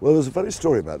 Well, there's a funny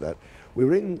story about that. We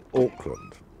were in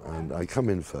Auckland, and I come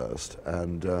in first,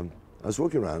 and I was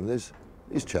walking around, and there's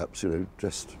these chaps, you know,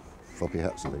 dressed floppy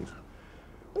hats and things.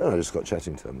 And I just got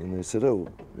chatting to them, and they said, "Oh,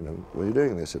 you know, what are you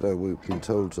doing?" And they said, "Oh, we've been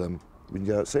told we can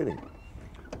go out sailing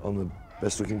on the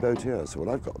best-looking boat here." I said, "Well,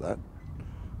 I've got that.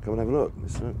 Come and have a look." And they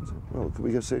said, "Well, can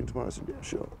we go sailing tomorrow?" I said, "Yeah,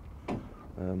 sure."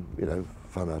 You know,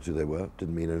 found out who they were.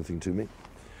 Didn't mean anything to me.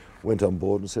 Went on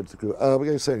board and said to the crew, "We're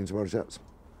going sailing tomorrow, chaps."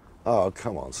 "Oh,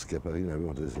 come on, skipper. You know, we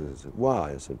want to do this."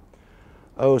 "Why?" I said,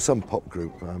 "Oh, some pop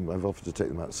group. I've offered to take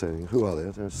them out sailing." "Who are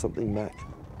they?" "Something Mac."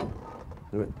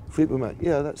 They went, "Fleetwood Mac."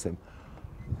 "Yeah, that's them."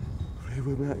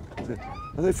 "Fleetwood Mac." I said,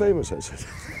 "Are they famous?" I said.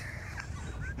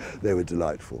 They were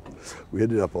delightful. We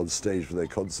ended up on stage for their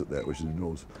concert there, which is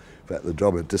enormous. In fact, the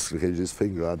drummer dislocated his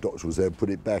finger. Our doctor was there and put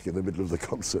it back in the middle of the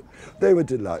concert. They were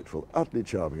delightful, utterly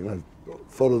charming, and I've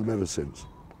followed them ever since.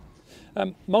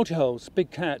 Multi-hulls,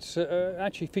 big cats,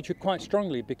 actually featured quite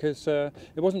strongly because it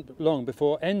wasn't long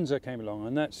before Enza came along,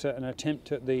 and that's an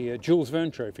attempt at the Jules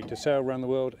Verne Trophy to sail around the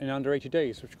world in under 80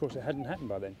 days, which of course it hadn't happened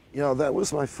by then. Yeah, that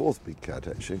was my fourth big cat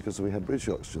actually, because we had British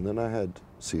Oxygen, then I had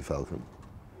Sea Falcon,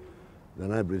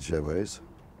 then I had British Airways.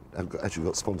 I've actually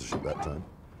got sponsorship that time.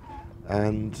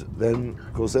 And then,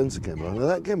 of course, Enza came along. Now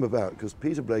that came about because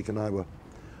Peter Blake and I were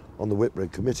on the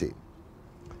Whitbread committee,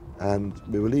 and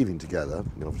we were leaving together.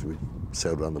 You know, obviously we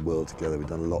sailed around the world together, we'd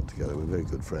done a lot together, we were very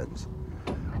good friends.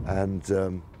 And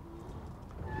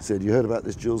he said, "You heard about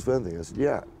this Jules Verne thing?" I said,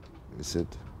 "Yeah." He said,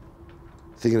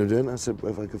 "Thinking of doing it?" I said,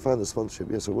 "Well, if I could find the sponsorship,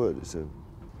 yes I would." He said,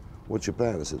 "What's your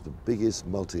plan?" I said, "The biggest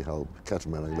multi-hull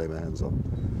catamaran I can lay my hands on."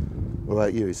 "What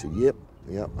about you?" He said,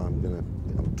 Yep,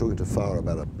 I'm talking to Farr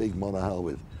about a big monohull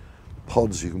with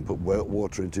pods you can put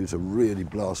water into to really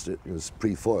blast it. It's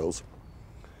pre-foils.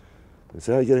 I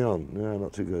said, "How are you getting on?" "No,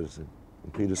 not too good." I said,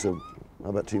 and Peter said, "How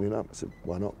about teaming up?" I said,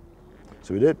 "Why not?"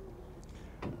 So we did.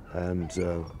 And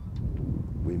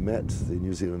we met the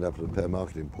New Zealand Apple and Pear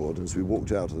Marketing Board, and as we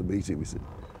walked out of the meeting,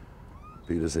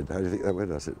 Peter said, "How do you think that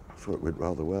went?" I said, "I thought it went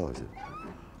rather well." I said,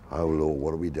 "Oh Lord,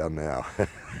 what have we done now?"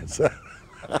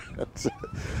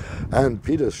 And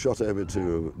Peter shot over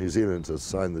to New Zealand to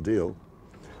sign the deal.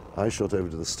 I shot over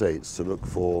to the States to look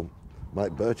for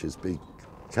Mike Birch's big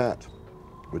cat,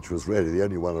 which was really the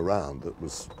only one around that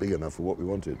was big enough for what we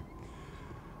wanted.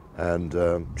 And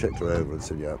checked her over and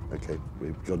said, "Yeah, okay,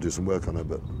 we've got to do some work on her,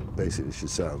 but basically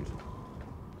she's sound."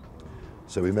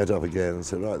 So we met up again and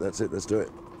said, "Right, that's it, let's do it."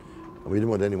 And we didn't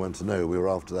want anyone to know we were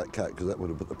after that cat because that would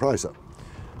have put the price up.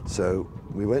 So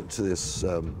we went to this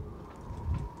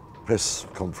press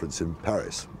conference in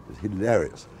Paris. It was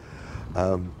hilarious.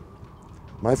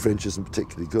 My French isn't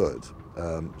particularly good,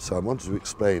 so I wanted to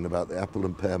explain about the Apple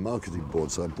and Pear Marketing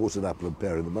Board, so I bought an apple and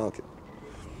pear in the market.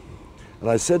 And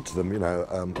I said to them, you know,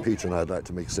 "Peter and I'd like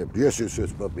to make a statement." Yes,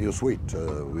 but you're sweet.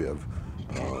 We have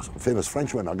famous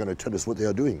Frenchmen are going to tell us what they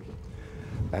are doing."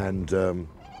 And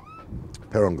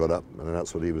Perron got up and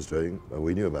announced what he was doing.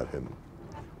 We knew about him.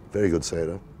 Very good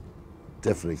sailor,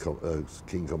 definitely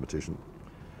keen competition.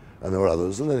 And there were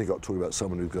others, and then he got talking about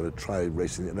someone who's going to try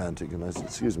racing the Atlantic, and I said,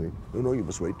 "Excuse me, no, you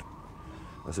must wait."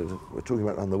 I said, "We're talking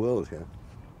about around the world here."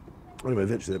 Anyway,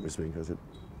 eventually let me speak. I said,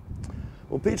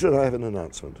 "Well, Peter and I have an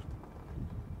announcement.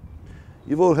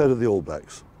 You've all heard of the All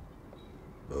Blacks.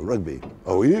 Rugby."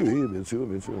 "Oh, yeah, bien sûr,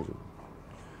 bien sûr."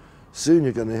 "Soon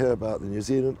you're going to hear about the New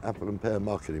Zealand Apple and Pear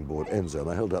Marketing Board, Enza," and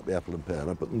I held up the apple and pear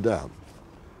and I put them down.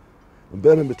 And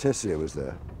Bernard Matessier was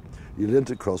there. He leant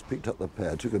across, picked up the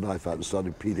pear, took a knife out and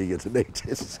started peeling it and ate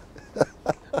it.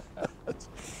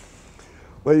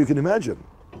 Well, you can imagine,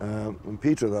 when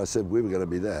Peter and I said we were going to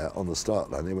be there on the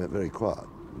start line, they went very quiet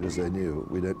because they knew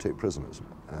we don't take prisoners.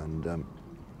 And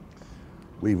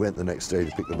we went the next day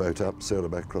to pick the boat up, sailed her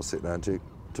back across the Atlantic,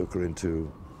 took her into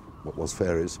what was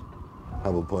ferries,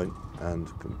 Humble Point,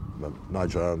 and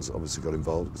Nigel Irons obviously got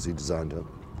involved because he designed her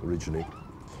originally.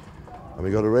 And we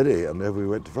got her ready, and then we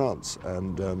went to France,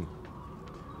 and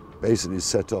basically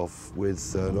set off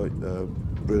with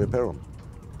Bruno Perron.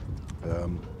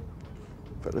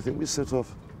 But I think we set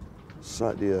off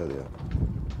slightly earlier.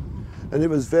 And it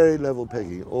was very level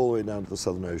pegging all the way down to the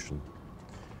Southern Ocean.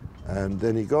 And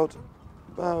then he got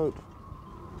about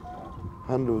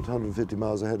 100, 150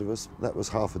 miles ahead of us. That was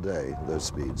half a day, those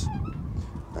speeds.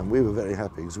 And we were very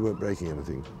happy because we weren't breaking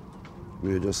anything.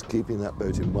 We were just keeping that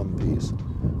boat in one piece.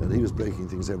 And he was breaking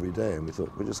things every day, and we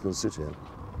thought, we're just going to sit here.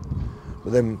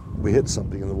 But then we hit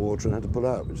something in the water and had to pull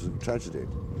out, which was a tragedy.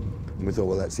 And we thought,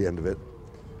 well, that's the end of it.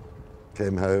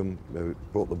 Came home, we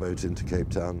brought the boat into Cape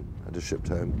Town, had it shipped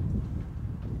home.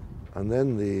 And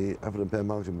then the Apple and Pear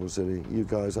Marketing Board said, "Are you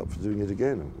guys up for doing it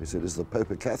again?" And we said, "Is the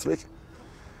Pope a Catholic?"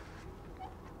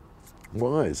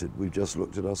 "Why?" I said, "We've just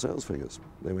looked at our sales figures.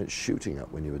 They went shooting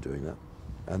up when you were doing that."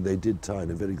 And they did tie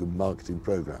in a very good marketing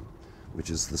program, which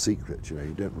is the secret. You know,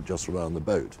 you don't just rely on the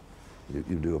boat.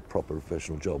 You do a proper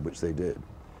professional job, which they did.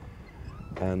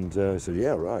 And I said,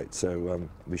 "Yeah, right." So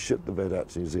we shipped the boat out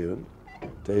to New Zealand.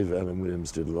 Dave Allen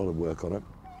Williams did a lot of work on it,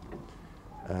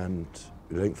 and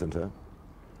we lengthened her.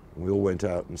 And we all went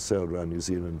out and sailed around New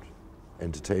Zealand,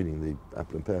 entertaining the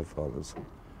apple and pear farmers.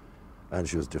 And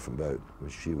she was a different boat. I mean,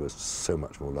 she was so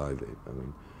much more lively. I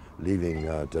mean, leaving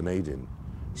Dunedin,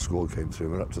 squall came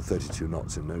through. We're up to 32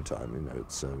 knots in no time. You know,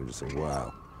 it's we're just saying,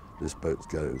 "Wow, this boat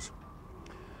goes."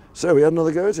 So we had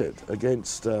another go at it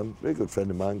against a very good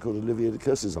friend of mine called Olivier de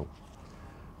Kersizon.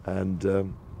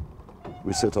 And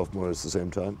we set off more or less at the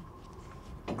same time,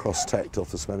 cross-tacked off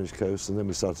the Spanish coast, and then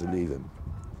we started to leave him.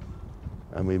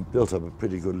 And we built up a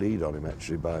pretty good lead on him,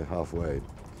 actually, by halfway.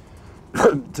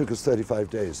 It took us 35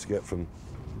 days to get from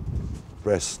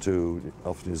Brest to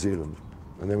off New Zealand.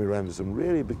 And then we ran into some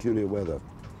really peculiar weather.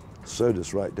 Slowed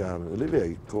us right down. And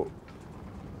Olivier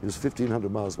he was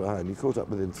 1,500 miles behind. He caught up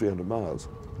within 300 miles.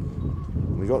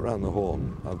 And we got round the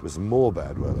Horn. It was more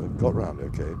bad weather. Got round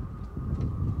okay.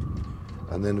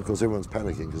 And then, of course, everyone's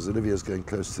panicking because Olivier's going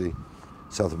close to the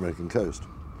South American coast.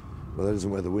 Well, that isn't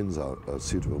where the winds are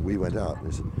suitable. We went out and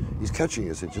he said, "He's catching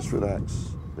us." I said, "Just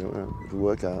relax. It'll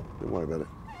work out. Don't worry about it."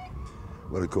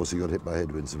 Well, of course, he got hit by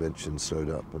headwinds eventually and slowed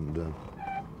up. And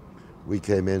we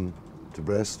came in to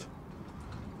Brest.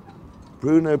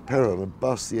 Bruno Perron had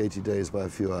bust the 80 days by a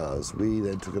few hours. We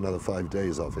then took another 5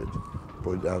 days off it,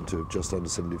 brought it down to just under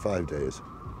 75 days.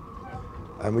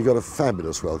 And we got a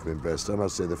fabulous welcome in Brest. I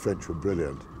must say the French were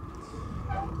brilliant.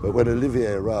 But when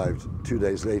Olivier arrived 2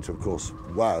 days later, of course,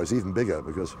 wow, it was even bigger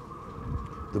because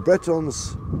the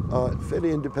Bretons are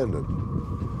fairly independent.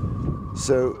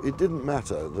 So it didn't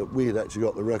matter that we had actually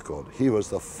got the record. He was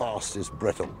the fastest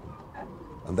Breton.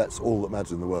 And that's all that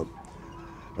mattered in the world.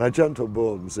 And I jumped on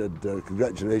board and said,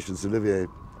 "Congratulations, Olivier,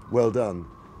 well done."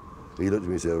 He looked at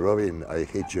me and said, "Robin, I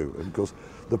hate you." And of course,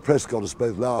 the press got us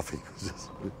both laughing.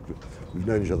 We've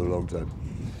known each other a long time.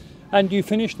 And you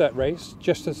finished that race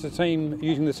just as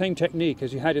using the same technique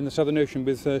as you had in the Southern Ocean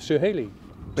with Sir Haley.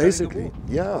 Basically,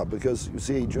 yeah, because you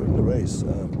see, during the race,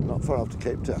 not far after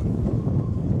Cape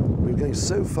Town, we were going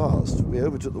so fast, we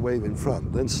overtook the wave in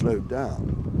front, then slowed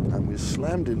down, and we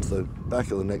slammed into the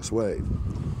back of the next wave.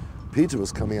 Peter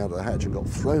was coming out of the hatch and got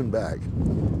thrown back,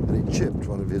 and it chipped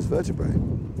one of his vertebrae.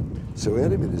 So we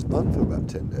had him in his bunk for about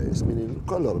 10 days, I mean, in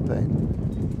quite a lot of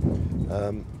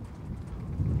pain.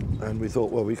 And we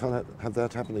thought, well, we can't have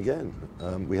that happen again.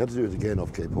 We had to do it again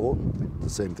off Cape Horn, the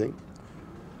same thing.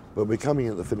 But we're coming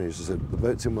at the finish. I said, the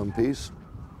boat's in one piece.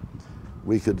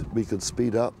 We could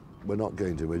speed up. We're not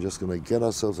going to. We're just going to get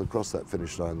ourselves across that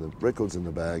finish line. The record's in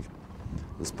the bag.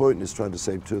 This point is trying to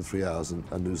save 2 or 3 hours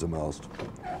and lose a mast.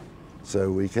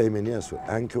 So we came in, yes,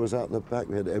 anchor was out the back.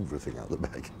 We had everything out the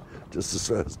back, just to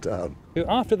slow us down.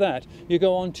 After that, you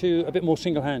go on to a bit more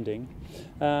single-handing.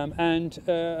 And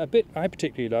a bit I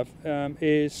particularly love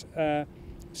is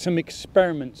some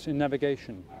experiments in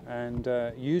navigation and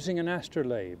using an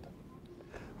astrolabe.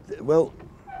 Well,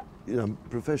 you know, I'm a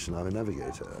professional, I'm a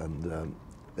navigator, and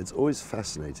it's always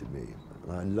fascinated me,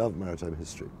 and I love maritime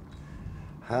history.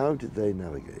 How did they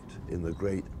navigate in the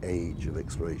great age of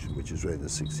exploration, which is really the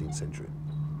 16th century,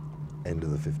 end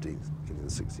of the 15th, beginning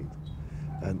of the 16th?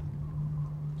 And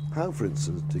how, for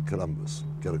instance, did Columbus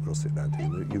get across the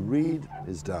Atlantic? You read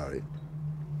his diary.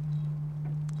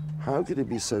 How could he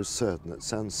be so certain that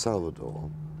San Salvador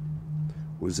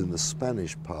was in the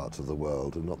Spanish part of the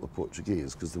world and not the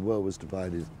Portuguese? Because the world was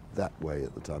divided that way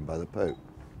at the time by the Pope.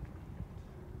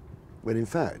 When in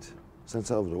fact, San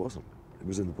Salvador wasn't. It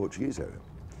was in the Portuguese area.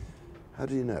 How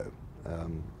did he know?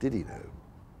 Did he know?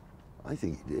 I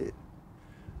think he did.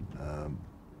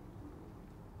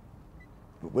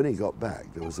 But when he got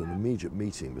back, there was an immediate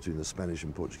meeting between the Spanish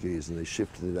and Portuguese, and they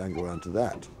shifted the angle around to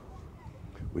that,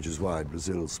 which is why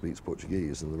Brazil speaks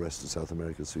Portuguese and the rest of South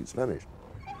America speaks Spanish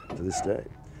to this day.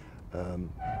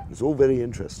 It's all very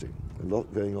interesting, a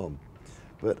lot going on.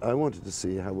 But I wanted to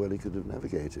see how well he could have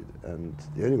navigated, and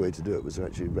the only way to do it was to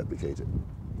actually replicate it.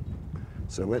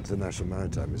 So I went to the National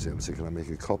Maritime Museum and said, "Can I make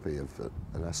a copy of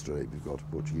an astrolabe you've got, a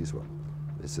Portuguese one?"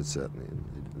 They said, "Certainly," and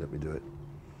they let me do it.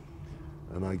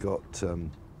 And I got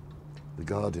The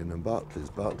Guardian and Barclays.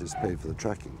 Barclays paid for the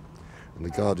tracking, and The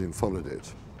Guardian followed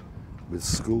it with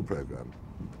school programme.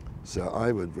 So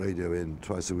I would radio in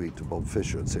twice a week to Bob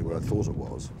Fisher and say where I thought it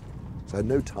was. So I had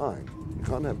no time. You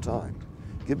can't have time.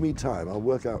 Give me time, I'll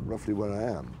work out roughly where I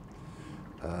am.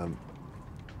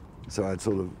 So I'd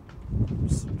sort of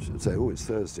say, oh, it's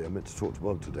Thursday, I meant to talk to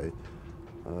Bob today.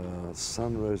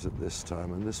 Sun rose at this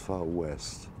time and this far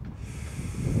west.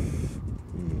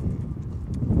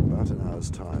 About an hour's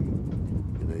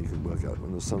time, you know, you can work out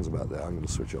when the sun's about there, I'm going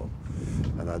to switch on.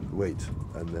 And I'd wait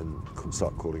and then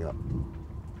start calling up.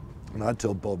 And I'd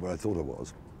tell Bob where I thought I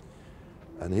was.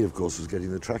 And he, of course, was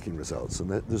getting the tracking results. And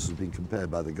this was being compared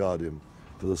by The Guardian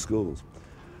for the schools.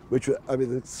 Which were, I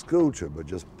mean, the school children were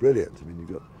just brilliant. I mean,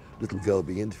 you've got a little girl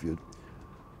being interviewed.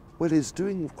 Well, he's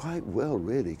doing quite well,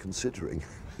 really, considering.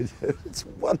 It's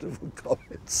wonderful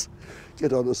comments.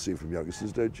 Get honesty from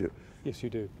youngsters, don't you? Yes,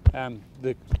 you do.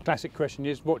 The classic question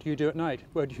is, what do you do at night?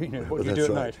 What do you do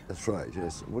at night? That's right,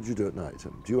 yes. What do you do at night?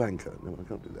 Do you anchor? No, I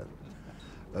can't do that.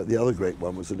 The other great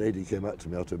one was a lady came up to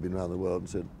me after I'd been around the world and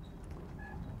said,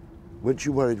 weren't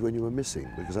you worried when you were missing?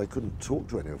 Because I couldn't talk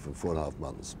to anyone for 4.5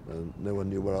 months and no one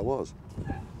knew where I was.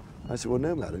 I said, well,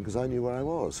 no, madam, because I knew where I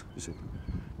was. She said,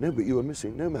 no, but you were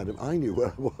missing. No, madam, I knew where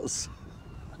I was.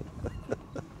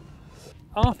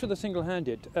 After the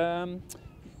single-handed,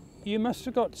 you must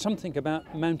have got something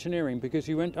about mountaineering because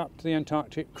you went up to the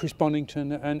Antarctic, Chris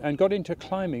Bonington, and got into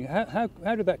climbing. How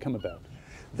did that come about?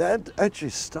 That actually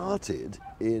started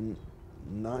in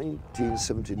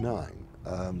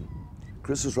 1979.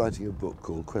 Chris was writing a book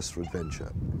called Quest for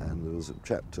Adventure, and there was a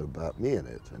chapter about me in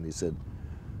it, and he said,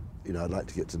 you know, I'd like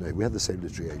to get to know you. We had the same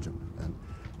literary agent, and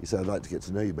he said, I'd like to get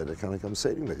to know you better. Can I come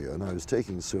sailing with you? And I was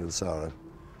taking Sue and Sarah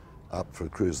up for a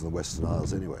cruise in the Western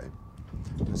Isles anyway.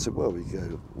 I said, well, we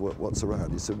go, what's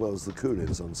around? He said, well, there's the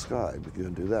Coolins on Skye, we can go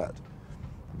and do that.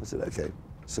 I said, okay.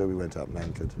 So we went up and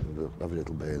anchored in a lovely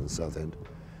little bay in the south end,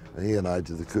 and he and I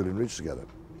did the Coolin Ridge together.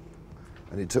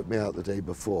 And he took me out the day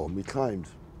before, and we climbed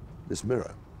this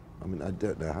mirror. I mean, I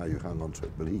don't know how you hung onto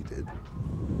it, but he did.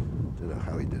 Don't know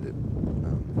how he did it.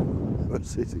 I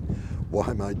was thinking, why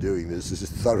am I doing this? This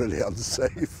is thoroughly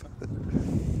unsafe.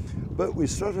 But we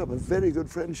started up a very good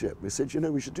friendship. We said, you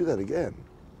know, we should do that again.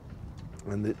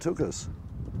 And it took us.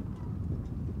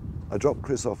 I dropped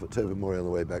Chris off at Tobermory on the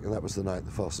way back, and that was the night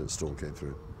the fastnet storm came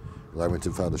through. And I went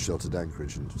and found a sheltered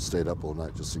anchorage and stayed up all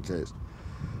night just in case.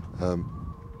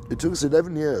 It took us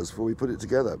 11 years before we put it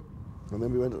together. And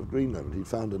then we went up to Greenland. He'd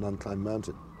found an unclimbed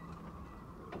mountain.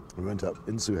 We went up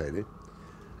in Suhaili,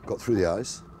 got through the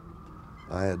ice.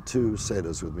 I had 2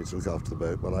 sailors with me to look after the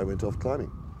boat while I went off climbing.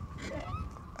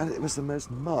 And it was the most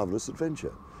marvellous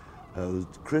adventure.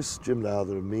 Chris, Jim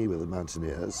Lowther and me were the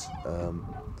mountaineers.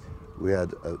 We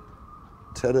had a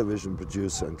television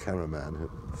producer and cameraman who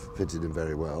fitted in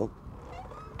very well.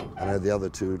 And I had the other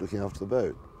 2 looking after the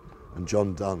boat. And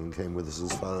John Dunn came with us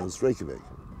as far as Reykjavik.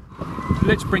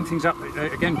 Let's bring things up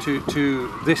again to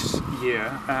this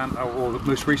year, or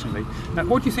most recently.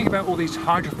 What do you think about all these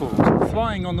hydrofoils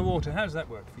flying on the water? How does that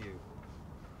work for you?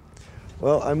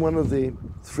 Well, I'm one of the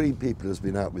 3 people who's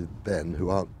been out with Ben, who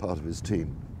aren't part of his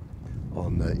team,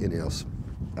 on Ineos.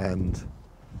 And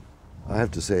I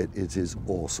have to say, it is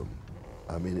awesome.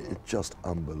 I mean, it's just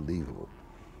unbelievable.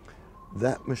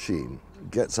 That machine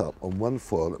gets up on one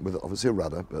foil with obviously a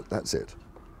rudder, but that's it.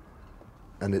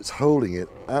 And it's holding it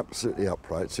absolutely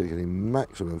upright, so you're getting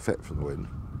maximum effect from the wind.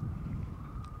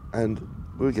 And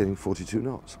we're getting 42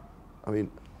 knots. I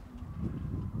mean,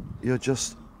 you're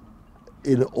just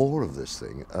in awe of this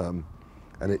thing.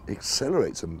 And it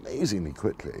accelerates amazingly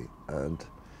quickly,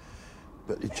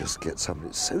 but it just gets up, and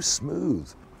it's so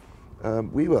smooth.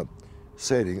 We were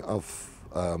sailing off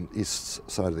east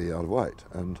side of the Isle of Wight,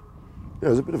 and it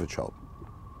was a bit of a chop,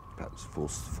 perhaps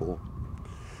force 4.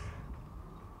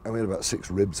 And we had about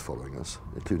 6 ribs following us,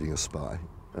 including a spy.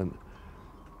 And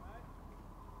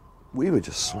we were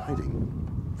just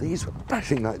sliding. These were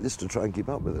bashing like this to try and keep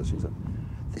up with us. He said,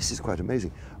 this is quite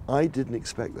amazing. I didn't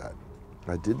expect that.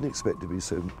 I didn't expect it to be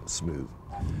so smooth,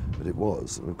 but it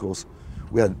was. And of course,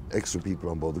 we had extra people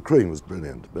on board. The crewing was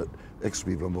brilliant, but extra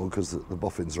people on board because the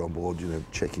boffins are on board, you know,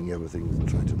 checking everything and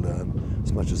trying to learn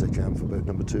as much as they can for boat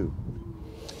number 2.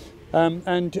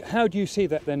 And how do you see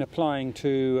that then applying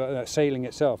to sailing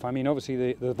itself? I mean,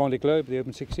 obviously the Vendée Globe, the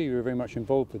Open 6 Sea, you were very much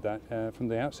involved with that from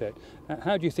the outset.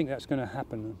 How do you think that's going to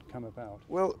happen and come about?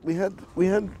 Well, we had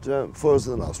foils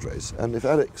in the last race, and if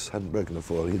Alex hadn't broken a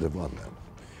foil, he'd have won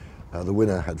now. The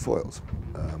winner had foils,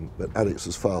 but Alex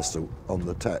was faster on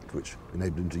the tack, which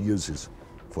enabled him to use his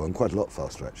foil, and quite a lot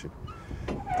faster actually.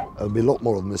 There'll be a lot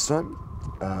more of them this time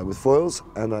with foils,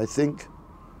 and I think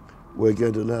we're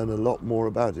going to learn a lot more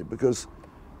about it, because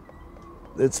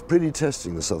it's pretty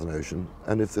testing the Southern Ocean,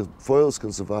 and if the foils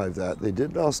can survive that, they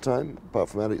did last time, apart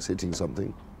from Alex hitting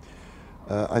something,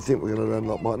 I think we're going to learn a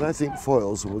lot more. And I think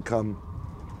foils will become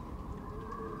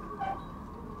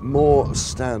more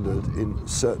standard in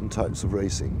certain types of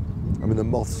racing. I mean, the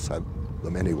moths have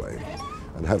them anyway,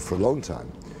 and have for a long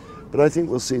time. But I think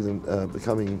we'll see them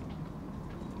becoming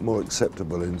more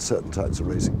acceptable in certain types of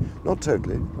racing. Not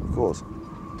totally, of course.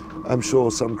 I'm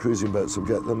sure some cruising boats will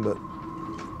get them, but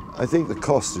I think the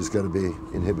cost is going to be an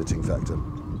inhibiting factor.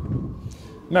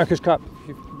 America's Cup,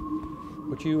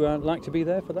 would you like to be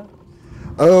there for that?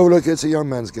 Oh, look, it's a young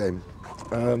man's game.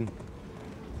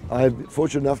 I'm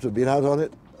fortunate enough to have been out on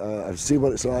it. I've seen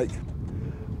what it's like.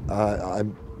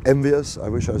 I'm envious. I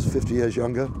wish I was 50 years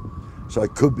younger, so I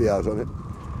could be out on it.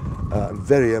 I'm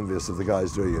very envious of the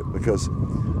guys doing it because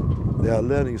they are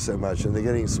learning so much and they're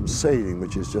getting some sailing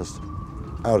which is just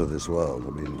out of this world.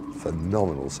 I mean,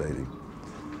 phenomenal sailing.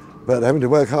 But having to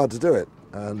work hard to do it,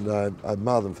 and I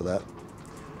admire them for that.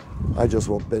 I just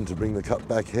want Ben to bring the cup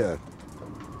back here.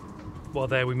 Well,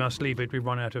 there we must leave it. We've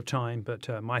run out of time. But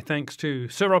my thanks to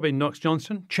Sir Robin Knox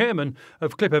Johnston, chairman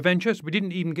of Clipper Ventures. We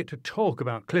didn't even get to talk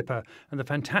about Clipper and the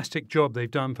fantastic job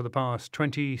they've done for the past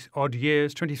 20-odd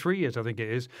years, 23 years, I think it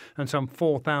is, and some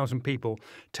 4,000 people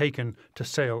taken to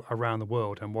sail around the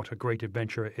world, and what a great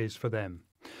adventure it is for them.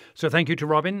 So thank you to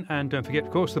Robin, and don't forget,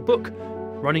 of course, the book,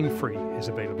 Running Free, is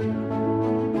available now.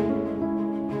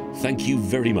 Thank you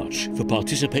very much for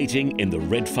participating in the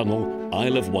Red Funnel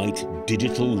Isle of Wight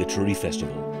Digital Literary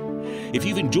Festival. If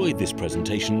you've enjoyed this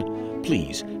presentation,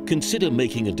 please consider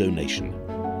making a donation.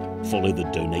 Follow the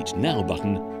Donate Now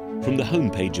button from the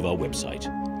homepage of our website.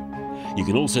 You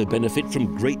can also benefit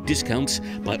from great discounts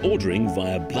by ordering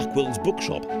via Blackwell's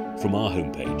Bookshop from our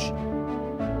homepage.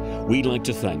 We'd like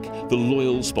to thank the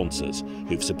loyal sponsors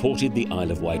who've supported the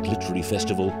Isle of Wight Literary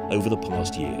Festival over the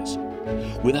past years.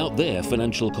 Without their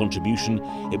financial contribution,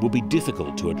 it would be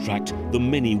difficult to attract the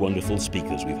many wonderful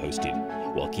speakers we've hosted,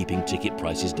 while keeping ticket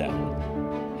prices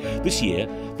down. This year,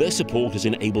 their support has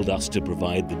enabled us to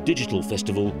provide the digital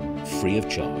festival free of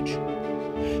charge.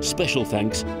 Special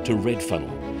thanks to Red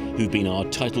Funnel, who've been our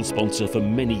title sponsor for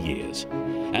many years,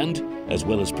 and, as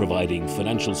well as providing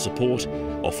financial support,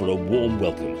 offer a warm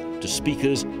welcome to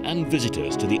speakers and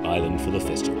visitors to the island for the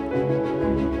festival.